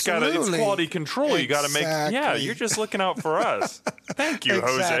customers. You just got to, it's quality control. You got to make, you're just looking out for us. Thank you,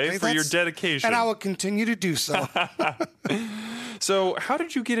 Jose, for your dedication. And I will continue to do so. So, how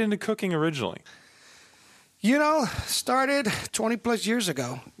did you get into cooking originally? You know, started 20 plus years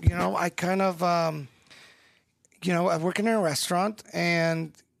ago. You know, I kind of, I work in a restaurant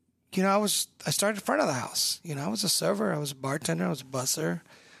and, you know, I started in front of the house. You know, I was a server, I was a bartender, I was a busser.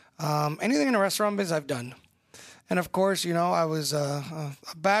 Anything in a restaurant business I've done. And of course, you know, I was a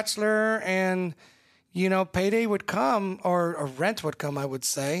bachelor and, you know, payday would come or rent would come, I would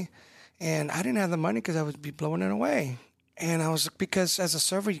say. And I didn't have the money because I would be blowing it away. And because as a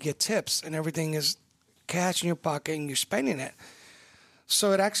server, you get tips and everything is cash in your pocket and you're spending it.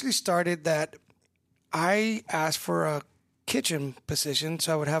 So it actually started that I asked for a kitchen position.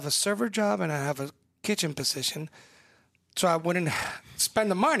 So I would have a server job and I have a kitchen position. So I wouldn't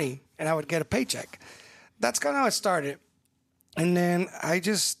spend the money and I would get a paycheck. That's kind of how it started. And then I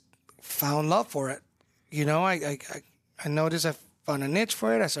just found love for it. You know, I noticed I found a niche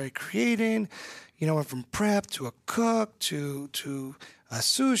for it. I started creating, you know, went from prep to a cook to a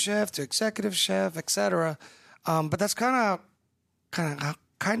sous chef to executive chef, etc. But that's kind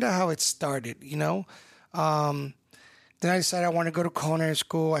of how it started, you know. then I decided I wanted to go to culinary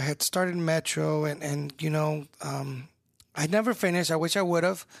school. I had started Metro, and I never finished. I wish I would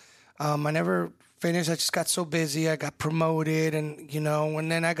have. I never finished. I just got so busy. I got promoted, and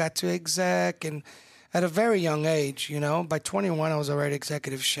then I got to exec, and at a very young age, by 21, I was already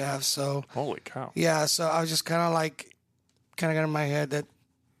executive chef. So Holy cow. yeah, so I was just kind of got in my head that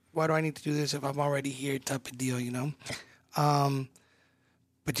why do I need to do this if I'm already here type of deal,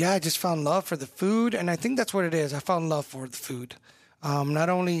 But yeah, I just found love for the food, and I think that's what it is. I found love for the food. Not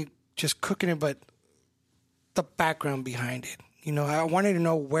only just cooking it, but the background behind it. I wanted to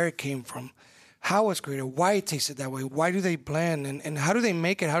know where it came from, how it's created, why it tasted that way, why do they blend, and how do they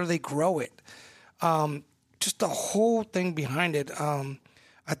make it, how do they grow it? Just the whole thing behind it.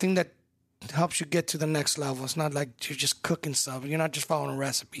 I think that helps you get to the next level. It's not like you're just cooking stuff. You're not just following a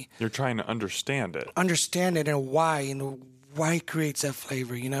recipe. You're trying to understand it. Understand it and why it creates that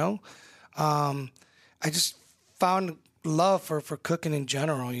flavor, I just found love for cooking in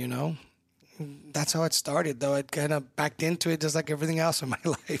general, That's how it started, though. It kind of backed into it just like everything else in my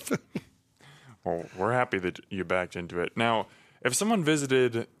life. Well, we're happy that you backed into it. Now, if someone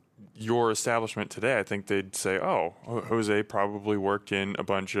visited your establishment today, I think they'd say, oh, Jose probably worked in a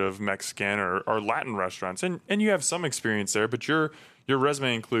bunch of Mexican or Latin restaurants. And you have some experience there, but your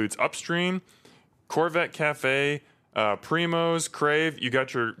resume includes Upstream, Corvette Cafe, Primo's, Crave. You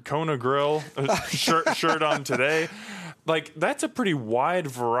got your Kona Grill shirt on today. Like, that's a pretty wide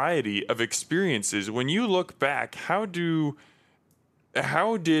variety of experiences. When you look back, how did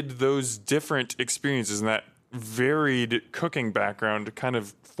those different experiences and that varied cooking background kind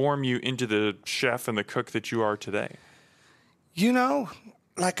of form you into the chef and the cook that you are today?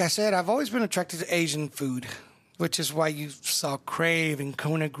 Like I said, I've always been attracted to Asian food, which is why you saw Crave and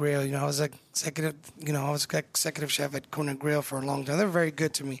Kona Grill. I was executive chef at Kona Grill for a long time. They're very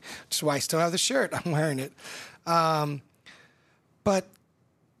good to me, which is why I still have the shirt. I'm wearing it. But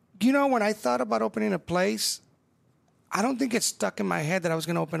when I thought about opening a place, I don't think it stuck in my head that I was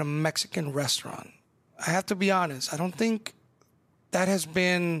going to open a Mexican restaurant. I have to be honest. I don't think that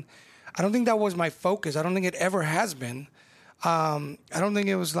was my focus. I don't think it ever has been. I don't think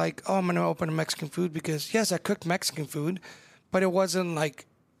it was like, oh, I'm going to open a Mexican food because, yes, I cooked Mexican food, but it wasn't like,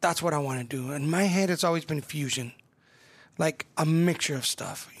 that's what I want to do. In my head, it's always been fusion, like a mixture of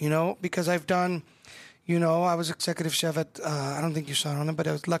stuff, because I've done, I was executive chef at, I don't think you saw it on it, but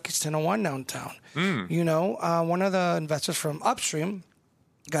it was Lucky's 1001 downtown. One of the investors from Upstream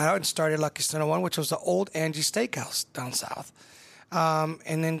got out and started Lucky's 1001, which was the old Angie Steakhouse down south,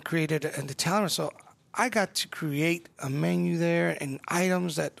 and then created an Italian. So I got to create a menu there and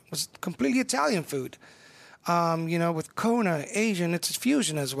items that was completely Italian food. With Kona, Asian, it's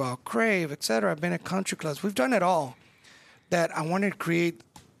fusion as well, Crave, etc. I've been at country clubs. We've done it all. That I wanted to create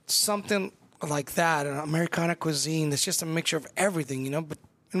something like that, an Americana cuisine that's just a mixture of everything, But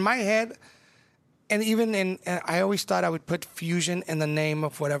in my head, and even I always thought I would put fusion in the name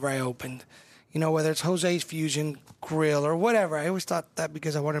of whatever I opened. Whether it's Jose's Fusion Grill or whatever. I always thought that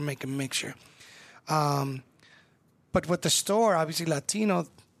because I wanted to make a mixture. But with the store, obviously Latino,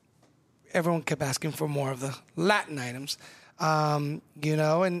 everyone kept asking for more of the Latin items, and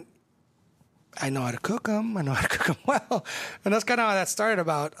I know how to cook them. I know how to cook them well. And that's kind of how that started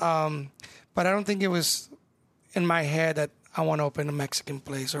about. But I don't think it was in my head that I want to open a Mexican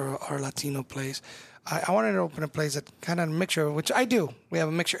place or a Latino place. I wanted to open a place that kind of a mixture, which I do. We have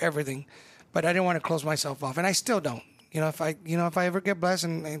a mixture of everything. But I didn't want to close myself off. And I still don't. If I ever get blessed,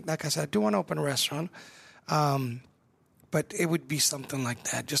 and like I said, I do want to open a restaurant. But it would be something like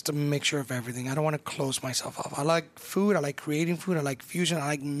that, just a mixture of everything. I don't want to close myself off. I like food. I like creating food. I like fusion. I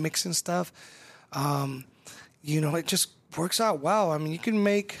like mixing stuff. It just works out well. I mean, you can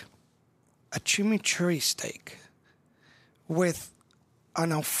make a chimichurri steak with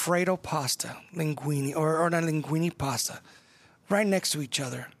an Alfredo pasta, linguine, or a linguine pasta, right next to each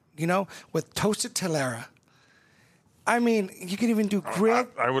other, with toasted telera. I mean, you can even do grilled.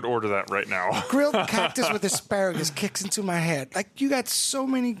 I would order that right now. Grilled cactus with asparagus kicks into my head. Like, you got so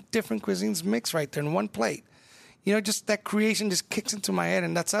many different cuisines mixed right there in one plate. Just that creation just kicks into my head,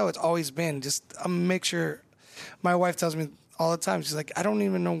 and that's how it's always been. Just a mixture. My wife tells me all the time, she's like, I don't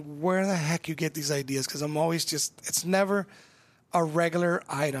even know where the heck you get these ideas, because I'm always it's never a regular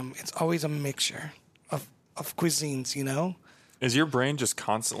item. It's always a mixture of cuisines, Is your brain just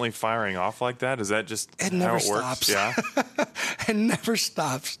constantly firing off like that? Is that just it how never it works? Stops. Yeah. It never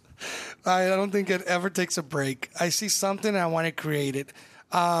stops. I don't think it ever takes a break. I see something and I want to create it.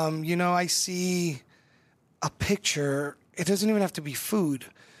 I see a picture. It doesn't even have to be food.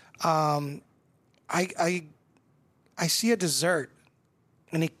 I see a dessert,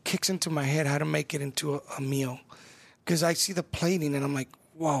 and it kicks into my head how to make it into a meal. because I see the plating and I'm like,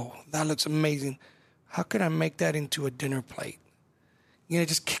 whoa, that looks amazing. How can I make that into a dinner plate? It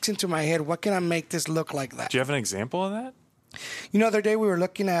just kicks into my head. What can I make this look like that? Do you have an example of that? The other day we were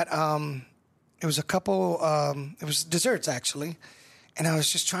looking at, it was a couple, it was desserts actually. And I was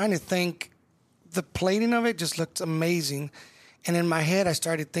just trying to think, the plating of it just looked amazing. And in my head, I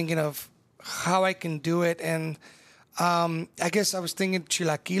started thinking of how I can do it. And I guess I was thinking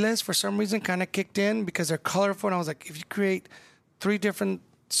chilaquiles for some reason kind of kicked in because they're colorful. And I was like, if you create 3 different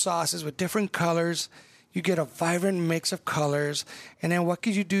sauces with different colors, you get a vibrant mix of colors. And then what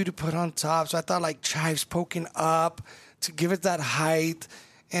could you do to put on top? So I thought like chives poking up to give it that height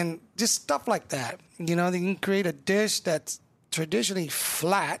and just stuff like that. They can create a dish that's traditionally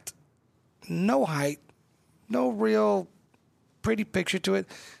flat, no height, no real pretty picture to it,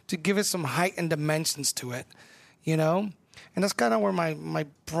 to give it some height and dimensions to it, And that's kind of where my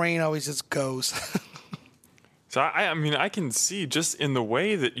brain always just goes. So, I mean, I can see just in the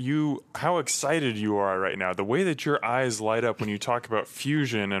way that how excited you are right now, the way that your eyes light up when you talk about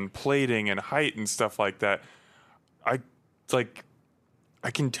fusion and plating and height and stuff like that. I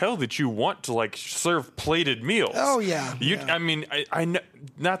can tell that you want to serve plated meals. Oh yeah. I mean, I know,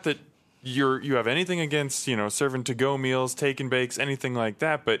 not that you have anything against, serving to-go meals, take and bakes, anything like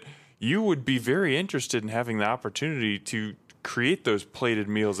that, but you would be very interested in having the opportunity to create those plated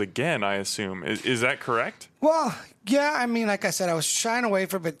meals again, I assume. Is that correct? Well, yeah, I mean, like I said, I was shying away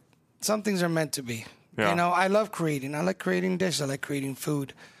from it. Some things are meant to be. Yeah. I love creating. I like creating dishes. I like creating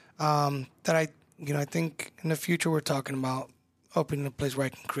food. That I think in the future we're talking about opening a place where I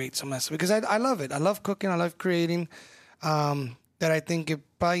can create some of that stuff because I love it. I love cooking. I love creating. That I think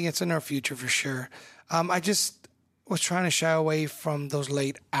it's in our future for sure. I just was trying to shy away from those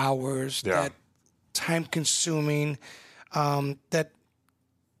late hours, that time consuming.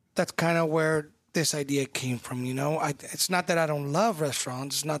 That's kind of where this idea came from. It's not that I don't love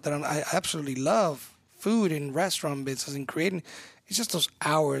restaurants. It's not that I absolutely love food and restaurant business and creating. It's just those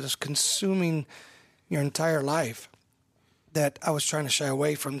hours, those consuming your entire life that I was trying to shy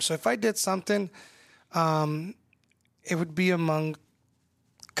away from. So if I did something, it would be among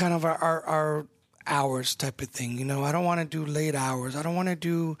kind of our hours type of thing. I don't want to do late hours. I don't want to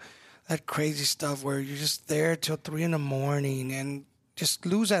do that crazy stuff where you're just there till 3 a.m. and just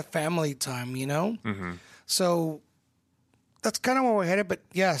lose that family time, Mm-hmm. So that's kind of where we're headed. But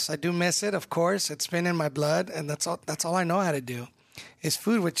yes, I do miss it. Of course, it's been in my blood, and that's all I know how to do is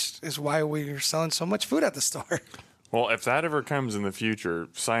food, which is why we're selling so much food at the store. Well, if that ever comes in the future,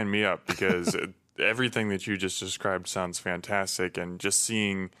 sign me up because everything that you just described sounds fantastic, and just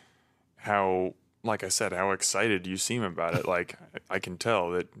seeing how, like I said, how excited you seem about it. I can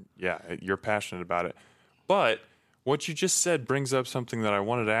tell that, you're passionate about it. But what you just said brings up something that I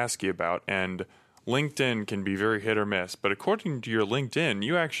wanted to ask you about, and LinkedIn can be very hit or miss. But according to your LinkedIn,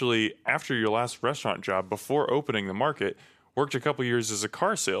 you actually, after your last restaurant job, before opening the market, worked a couple years as a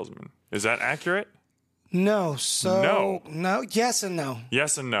car salesman. Is that accurate? No. No. Yes and no.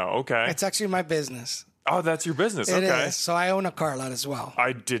 Yes and no. Okay. It's actually my business. Oh, that's your business. It okay. is. So I own a car lot as well.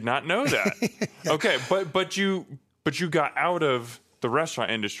 I did not know that. Yeah. Okay, but you got out of the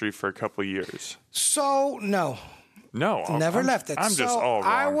restaurant industry for a couple of years. So no. No, never left it. I'm just all wrong.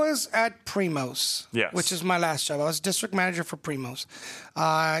 I was at Primos, yes, which is my last job. I was district manager for Primos.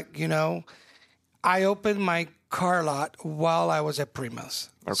 I opened my car lot while I was at Primos.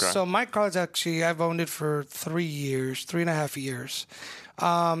 Okay. So my car is actually, I've owned it for 3.5 years.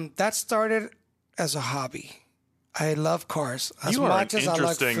 That started as a hobby. I love cars as you are much an as I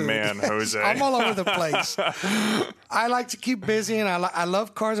like food. interesting man, Jose. I'm all over the place. I like to keep busy, and I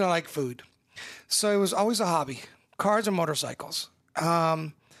love cars and I like food. So it was always a hobby. Cars and motorcycles.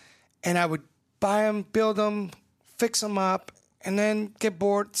 And I would buy them, build them, fix them up, and then get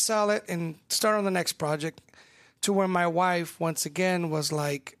bored, sell it, and start on the next project. To where my wife, once again, was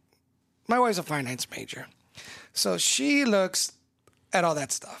like, my wife's a finance major. So she looks at all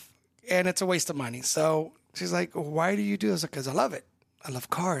that stuff, and it's a waste of money. So she's like, why do you do this? Because I love it. I love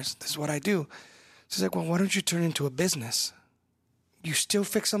cars. This is what I do. She's like, well, why don't you turn it into a business? You still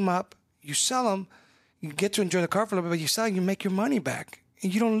fix them up. You sell them. You get to enjoy the car for a little bit, but you sell, you make your money back,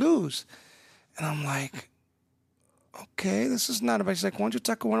 and you don't lose. And I'm like, okay, this is not a bad. She's like, why don't you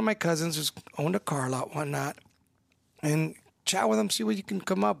talk to one of my cousins who's owned a car lot, whatnot, and chat with them, see what you can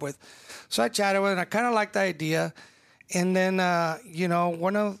come up with. So I chatted with her, and I kind of liked the idea. And then,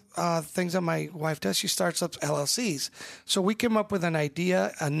 one of the things that my wife does, she starts up LLCs. So we came up with an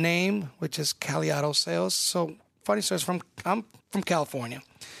idea, a name, which is Cali Auto Sales. So funny story, I'm from California.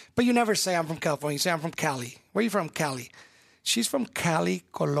 But you never say I'm from California. You say I'm from Cali. Where are you from, Cali? She's from Cali,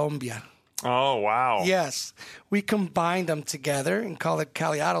 Colombia. Oh, wow. Yes. We combined them together and called it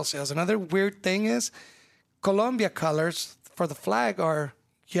Caliado sales. Another weird thing is Colombia colors for the flag are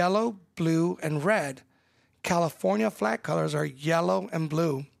yellow, blue, and red. California flag colors are yellow and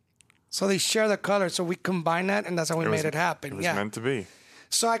blue. So they share the colors. So we combined that, and that's how we made it happen. It was meant to be.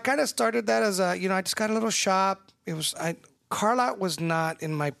 So I kind of started that as I just got a little shop. Carlot was not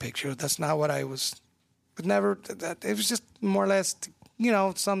in my picture. That's not what I was. It was just more or less,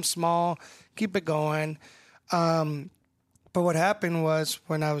 some small, keep it going. But what happened was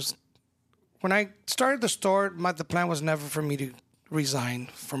when I started the store, the plan was never for me to resign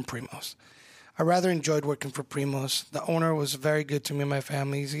from Primos. I rather enjoyed working for Primos. The owner was very good to me and my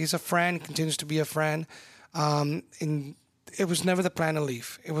family. He's a friend, continues to be a friend. And it was never the plan to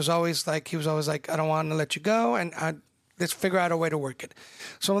leave. It was always like, I don't want to let you go, and let's figure out a way to work it.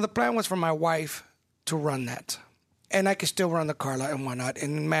 So the plan was for my wife to run that. And I could still run the Carla and whatnot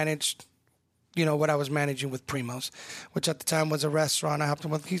and manage, what I was managing with Primos, which at the time was a restaurant. I helped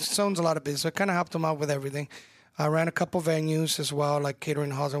him with, he owns a lot of business. So I kind of helped him out with everything. I ran a couple venues as well, like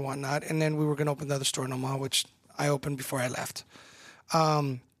catering halls and whatnot. And then we were going to open the other store in Omaha, which I opened before I left.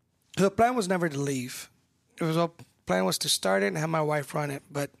 The plan was never to leave. The plan was to start it and have my wife run it.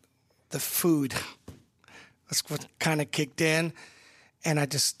 But the food, that's what kind of kicked in. And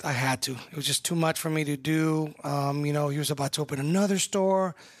I had to. It was just too much for me to do. He was about to open another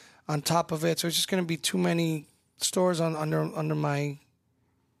store on top of it. So it's just going to be too many stores under my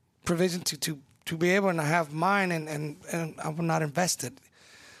provision to be able to have mine, and I will not invest it.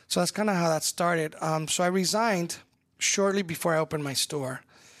 So that's kind of how that started. So I resigned shortly before I opened my store.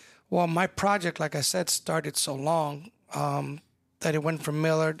 Well, my project, like I said, started so long that it went from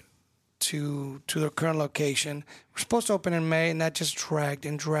Millard to the current location. We're supposed to open in May, and that just dragged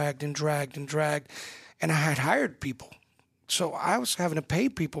and dragged and dragged and dragged. And I had hired people. So I was having to pay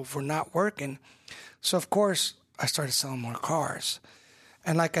people for not working. So, of course, I started selling more cars.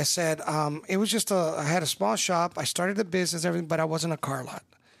 And like I said, it was just I had a small shop. I started the business, everything, but I wasn't a car lot.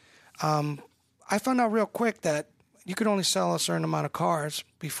 I found out real quick that you could only sell a certain amount of cars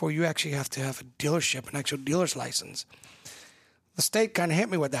before you actually have to have a dealership, an actual dealer's license. The state kind of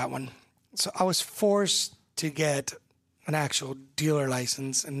hit me with that one. So I was forced to get an actual dealer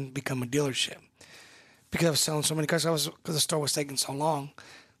license and become a dealership because I was selling so many cars. Because the store was taking so long.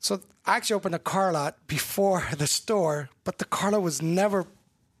 So I actually opened a car lot before the store, but the car lot was never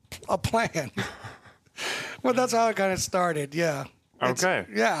a plan. Well, that's how it kind of started. Yeah. Okay.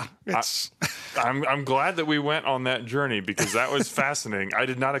 It's. I'm glad that we went on that journey because that was fascinating. I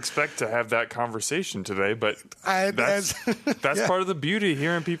did not expect to have that conversation today, but that's part of the beauty of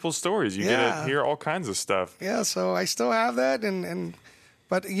hearing people's stories. You get to hear all kinds of stuff. Yeah, so I still have that,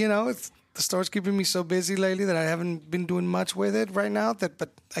 but the store's keeping me so busy lately that I haven't been doing much with it right now. But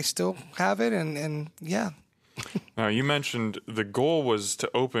I still have it, and yeah. Now you mentioned the goal was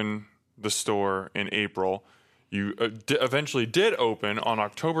to open the store in April. You eventually did open on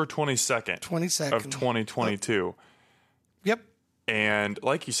October 22nd of 2022. Yep. And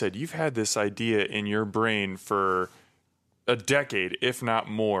like you said, you've had this idea in your brain for a decade, if not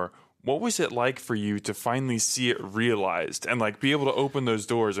more. What was it like for you to finally see it realized and be able to open those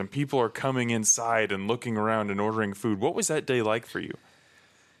doors and people are coming inside and looking around and ordering food? What was that day like for you?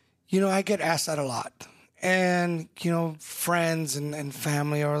 I get asked that a lot. And, friends and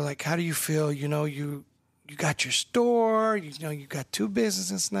family are like, how do you feel? You got your store, you got two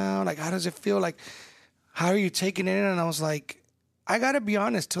businesses now. How does it feel? How are you taking it in? And I was like, I got to be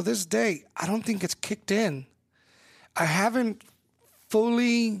honest, till this day, I don't think it's kicked in. I haven't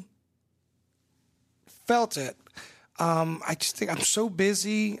fully felt it. I just think I'm so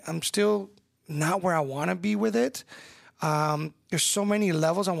busy. I'm still not where I want to be with it. There's so many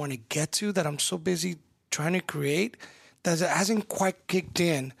levels I want to get to that I'm so busy trying to create that it hasn't quite kicked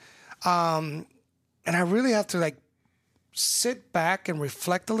in. And I really have to sit back and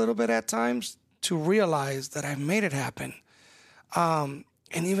reflect a little bit at times to realize that I made it happen. And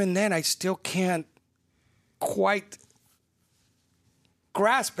even then, I still can't quite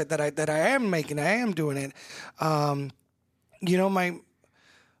grasp it that I am doing it.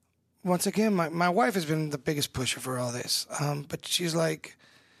 Once again, my wife has been the biggest pusher for all this. But she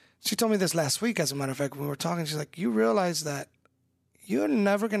told me this last week, as a matter of fact, when we were talking, she's like, you realize that you're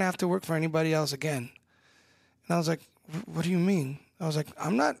never going to have to work for anybody else again. And I was like, what do you mean? I was like,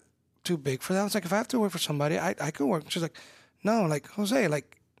 I'm not too big for that. I was like, if I have to work for somebody, I could work. She's like, no, Jose,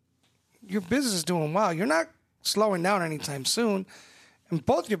 your business is doing well. You're not slowing down anytime soon. And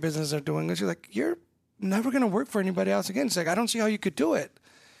both your businesses are doing good. She's like, you're never going to work for anybody else again. She's like, I don't see how you could do it.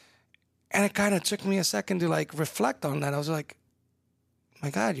 And it kind of took me a second to reflect on that. I was like,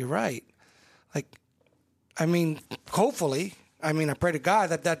 my God, you're right. Like, I mean, hopefully, I mean, I pray to God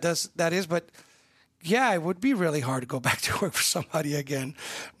that is, but yeah, it would be really hard to go back to work for somebody again,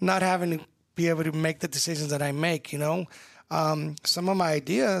 not having to be able to make the decisions that I make, you know. Some of my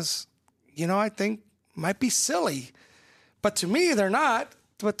ideas, you know, I think might be silly, but to me, they're not.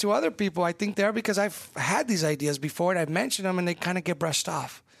 But to other people, I think they're, because I've had these ideas before and I've mentioned them and they kind of get brushed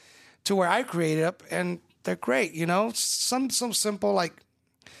off to where I created up and they're great, you know. Some simple like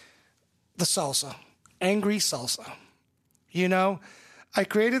the salsa, angry salsa, you know. I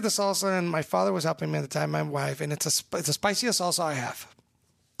created the salsa and my father was helping me at the time, my wife, and it's the spiciest salsa I have.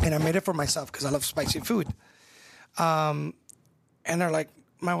 And I made it for myself because I love spicy food. And they're like,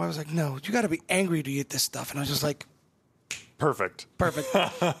 my wife was like, no, you got to be angry to eat this stuff. And I was just like, Perfect.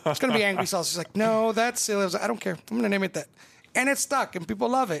 It's going to be angry salsa. She's like, no, that's silly. I was like, I don't care. I'm going to name it that. And it's stuck and people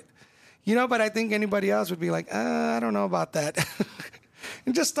love it. You know, but I think anybody else would be like, I don't know about that.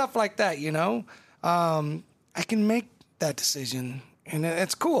 And just stuff like that, you know. I can make that decision. And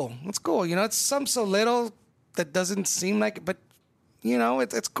it's cool. It's cool. You know, it's something so little that doesn't seem like it, but, you know,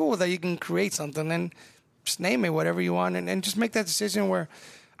 it's cool that you can create something and just name it whatever you want and just make that decision where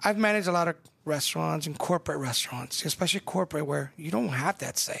I've managed a lot of restaurants and corporate restaurants, especially corporate, where you don't have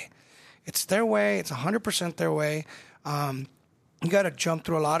that say. It's their way. It's 100% their way. You got to jump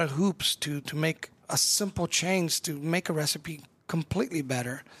through a lot of hoops to make a simple change to make a recipe completely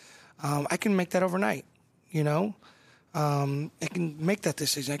better. I can make that overnight, you know. I can make that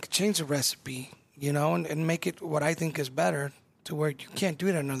decision. I can change the recipe, you know, and make it what I think is better to where you can't do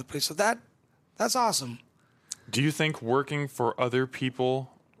it at another place. So that's awesome. Do you think working for other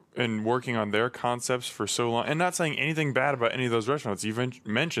people and working on their concepts for so long, and not saying anything bad about any of those restaurants, you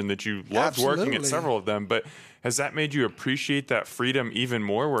mentioned that you loved working at several of them, but has that made you appreciate that freedom even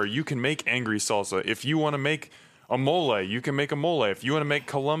more, where you can make angry salsa? If you want to make a mole, you can make a mole. If you want to make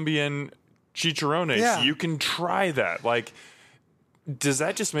Colombian chicharrones, you can try that. Like, does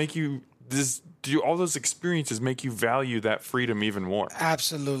that just make you, do all those experiences make you value that freedom even more?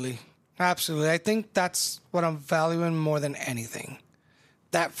 Absolutely. I think that's what I'm valuing more than anything.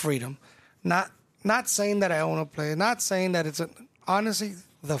 That freedom. Not saying that I own a place, not saying that honestly,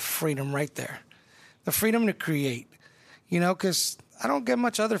 the freedom right there. The freedom to create, you know, because I don't get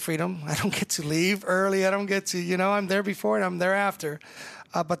much other freedom. I don't get to leave early. I don't get to, you know, I'm there before and I'm there after.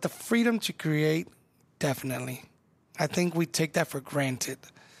 But the freedom to create, definitely. I think we take that for granted.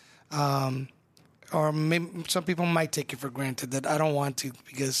 Or maybe some people might take it for granted that I don't want to,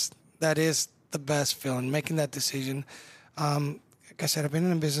 because that is the best feeling, making that decision. Like I said, I've been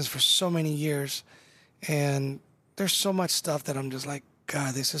in the business for so many years, and there's so much stuff that I'm just like,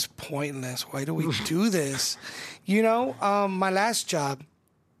 God, this is pointless. Why do we do this? You know, my last job,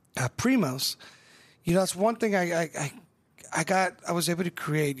 Primos, you know, that's one thing I was able to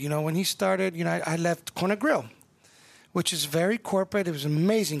create. You know, when he started, you know, I left Kona Grill, which is very corporate. It was an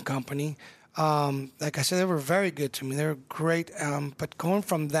amazing company. Like I said, they were very good to me. They were great. But going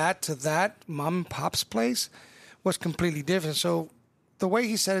from that to that mom and pop's place was completely different. So the way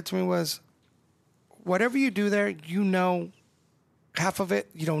he said it to me was, whatever you do there, you know, half of it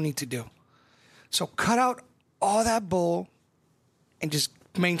you don't need to do. So cut out all that bull and just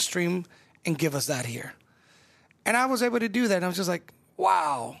mainstream and give us that here. And I was able to do that. And I was just like,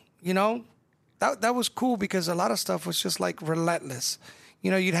 wow, you know, that was cool, because a lot of stuff was just like relentless.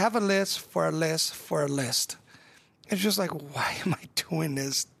 You know, you'd have a list for a list for a list. It's just like, why am I doing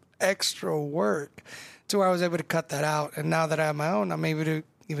this extra work? To where I was able to cut that out. And now that I have my own, I'm able to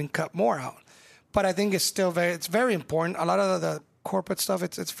even cut more out. But I think it's still it's very important. A lot of the corporate stuff,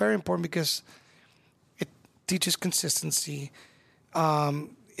 it's very important because it teaches consistency.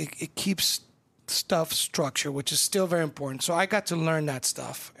 It keeps stuff structured, which is still very important. So I got to learn that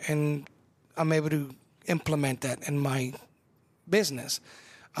stuff, and I'm able to implement that in my business.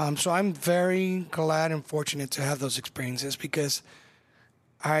 So I'm very glad and fortunate to have those experiences, because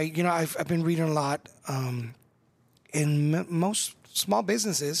I've been reading a lot. In most small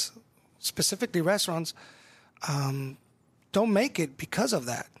businesses, specifically restaurants, don't make it because of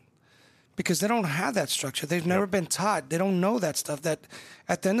that. Because they don't have that structure. They've never been taught. They don't know that stuff. That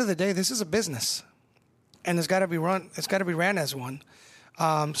at the end of the day, this is a business, and it's got to be run. It's got to be ran as one.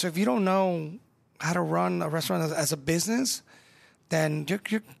 So if you don't know how to run a restaurant as a business, then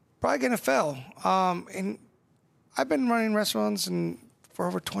you're probably going to fail. And I've been running restaurants for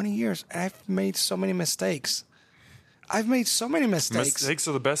over 20 years, and I've made so many mistakes. Mistakes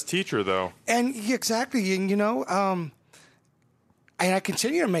are the best teacher, though. And exactly, and you know, and I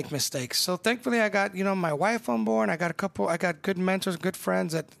continue to make mistakes. So thankfully, I got, you know, my wife on board. I got good mentors, good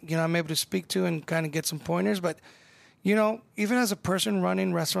friends that, you know, I'm able to speak to and kind of get some pointers. But, you know, even as a person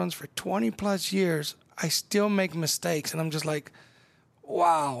running restaurants for 20 plus years, I still make mistakes. And I'm just like,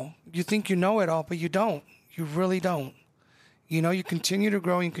 wow, you think you know it all, but you don't. You really don't. You know, you continue to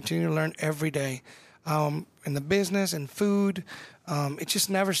grow and you continue to learn every day. In the business and food, it just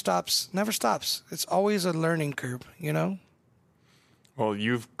never stops. It's always a learning curve, you know? Well,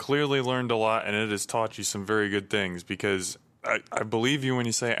 you've clearly learned a lot, and it has taught you some very good things, because I believe you when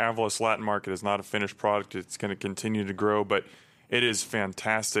you say Aviles Latin Market is not a finished product. It's going to continue to grow, but it is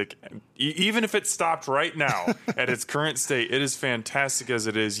fantastic. Even if it stopped right now at its current state, it is fantastic as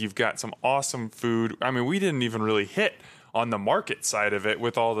it is. You've got some awesome food. I mean, we didn't even really hit on the market side of it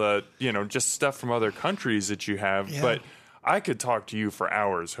with all the, you know, just stuff from other countries that you have. Yeah. But I could talk to you for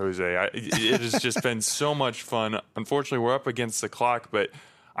hours, Jose. It has just been so much fun. Unfortunately, we're up against the clock, but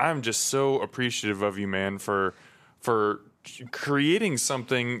I'm just so appreciative of you, man, for creating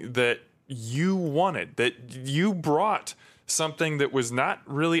something that you wanted, that you brought something that was not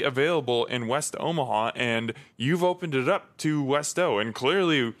really available in West Omaha, and you've opened it up to West O, and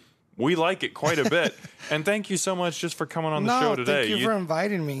clearly we like it quite a bit. And thank you so much just for coming on the show today. Thank you for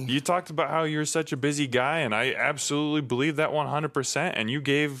inviting me. You talked about how you're such a busy guy, and I absolutely believe that 100%. And you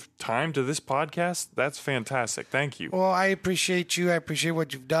gave time to this podcast. That's fantastic. Thank you. Well, I appreciate you. I appreciate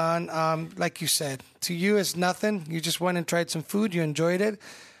what you've done. Like you said, to you it's nothing. You just went and tried some food. You enjoyed it.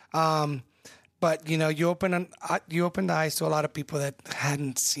 But, you know, you opened the eyes to a lot of people that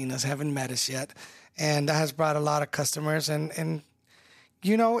hadn't seen us, haven't met us yet. And that has brought a lot of customers. And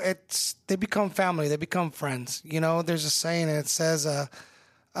you know, they become family. They become friends. You know, there's a saying, and it says a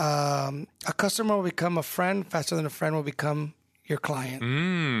customer will become a friend faster than a friend will become your client.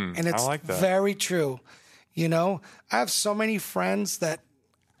 And it's I like that. Very true. You know, I have so many friends that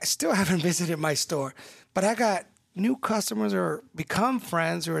I still haven't visited my store, but I got new customers or become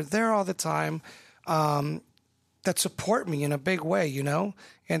friends who are there all the time that support me in a big way, you know?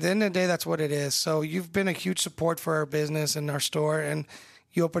 And at the end of the day, that's what it is. So you've been a huge support for our business and our store, and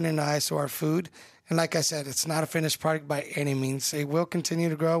you open your eyes to our food. And like I said, it's not a finished product by any means. It will continue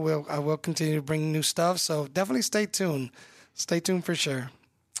to grow. I will continue to bring new stuff. So definitely stay tuned. Stay tuned for sure.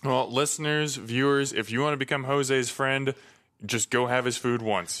 Well, listeners, viewers, if you want to become Jose's friend, just go have his food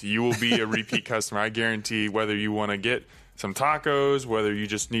once. You will be a repeat customer. I guarantee, whether you want to get some tacos, whether you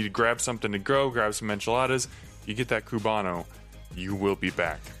just need to grab something to go, grab some enchiladas, you get that Cubano, you will be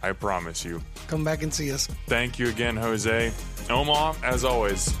back. I promise you. Come back and see us. Thank you again, Jose. Omar, as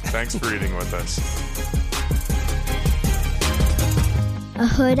always, thanks for eating with us. A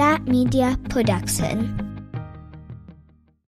Huda Media Production.